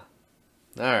 Yeah.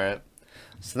 All right.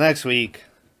 So next week,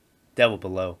 Devil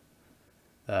Below.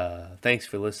 Thanks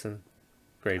for listeing.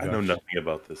 Great. I know nothing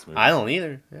about this movie. I don't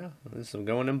either. Yeah. This is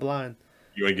going in blind.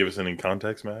 You want to give us any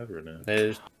context, Matt, or no?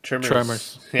 There's Tremors.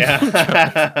 Tremors.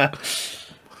 Yeah.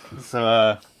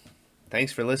 So,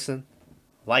 thanks for listening.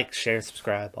 Like, share,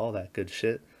 subscribe, all that good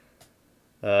shit.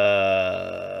 When's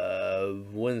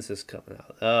this coming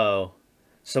out? Oh.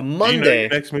 So Monday. Do you know your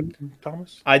next movie,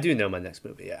 Thomas? I do know my next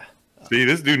movie, yeah. See,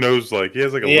 this dude knows, like, he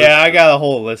has like a list. Yeah, I got a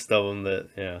whole list of them that,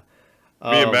 yeah.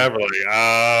 Me and Matt were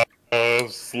like,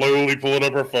 slowly pulling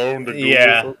up our phone to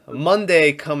Google something.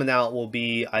 Monday coming out will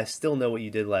be I Still Know What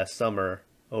You Did Last Summer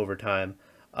overtime.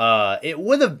 It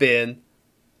would have been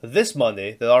this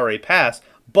Monday that already passed,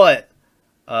 but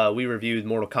we reviewed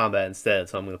Mortal Kombat instead,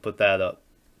 so I'm going to put that up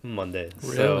Monday.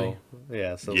 Really?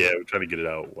 So, yeah, we're trying to get it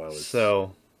out while it's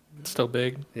still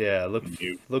big. Yeah,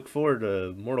 look forward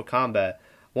to Mortal Kombat.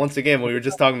 Once again, we were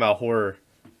just talking about horror.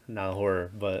 Not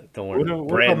horror, but don't worry.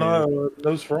 Brand new.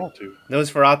 Nosferatu.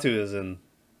 Nosferatu is in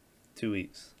 2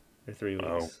 weeks or 3 weeks.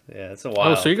 Oh. Yeah, it's a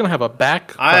while. Oh, so you're gonna have a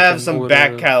back? I have some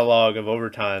back catalog of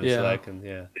overtime, so I can.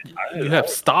 Yeah. You have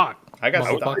stock. I got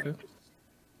stock.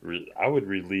 I would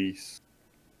release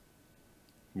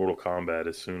Mortal Kombat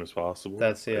as soon as possible.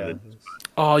 That's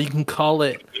Oh, you can call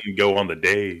it. Go on the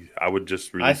day. I would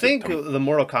just release. I think the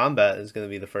Mortal Kombat is going to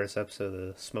be the first episode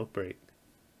of Smoke Break.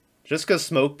 Just because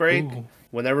Smoke Break,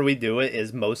 whenever we do it,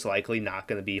 is most likely not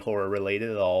going to be horror related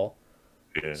at all.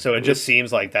 Yeah. So it just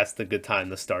seems like that's the good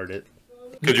time to start it.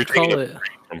 Because you're taking it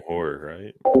from horror,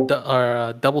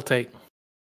 right? Double take.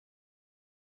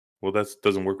 Well, that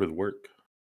doesn't work with work.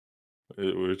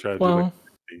 We're trying to do Well,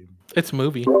 it's a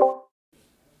movie.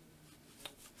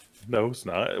 No, it's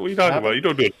not. What are you talking about? You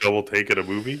don't do a double take in a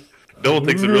movie. Double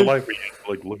takes in real life, but you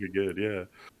like looking good. Yeah.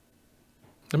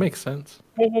 That makes sense.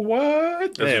 Whoa, what?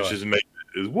 That's Anyway. what she's making.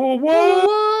 Is whoa,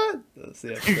 what? That's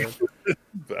the episode.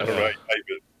 I don't know how you type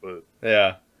it, but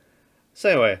Yeah. So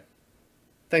anyway,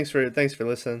 thanks for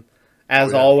listening.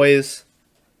 As always,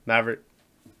 Maverick,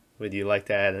 would you like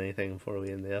to add anything before we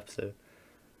end the episode?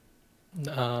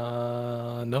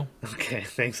 No. Okay,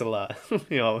 thanks a lot.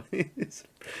 You always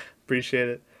appreciate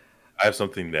it. I have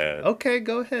something to add. Okay,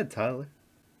 go ahead, Tyler.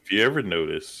 If you ever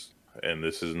notice, and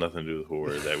this has nothing to do with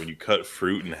horror, that when you cut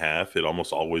fruit in half, it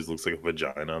almost always looks like a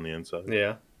vagina on the inside.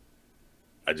 Yeah.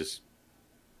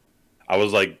 I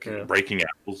was like breaking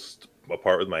apples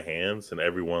apart with my hands, and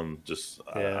everyone just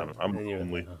I'm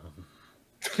lonely.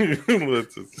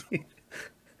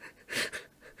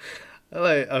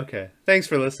 Okay. Thanks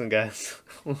for listening, guys.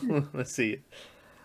 Let's see you.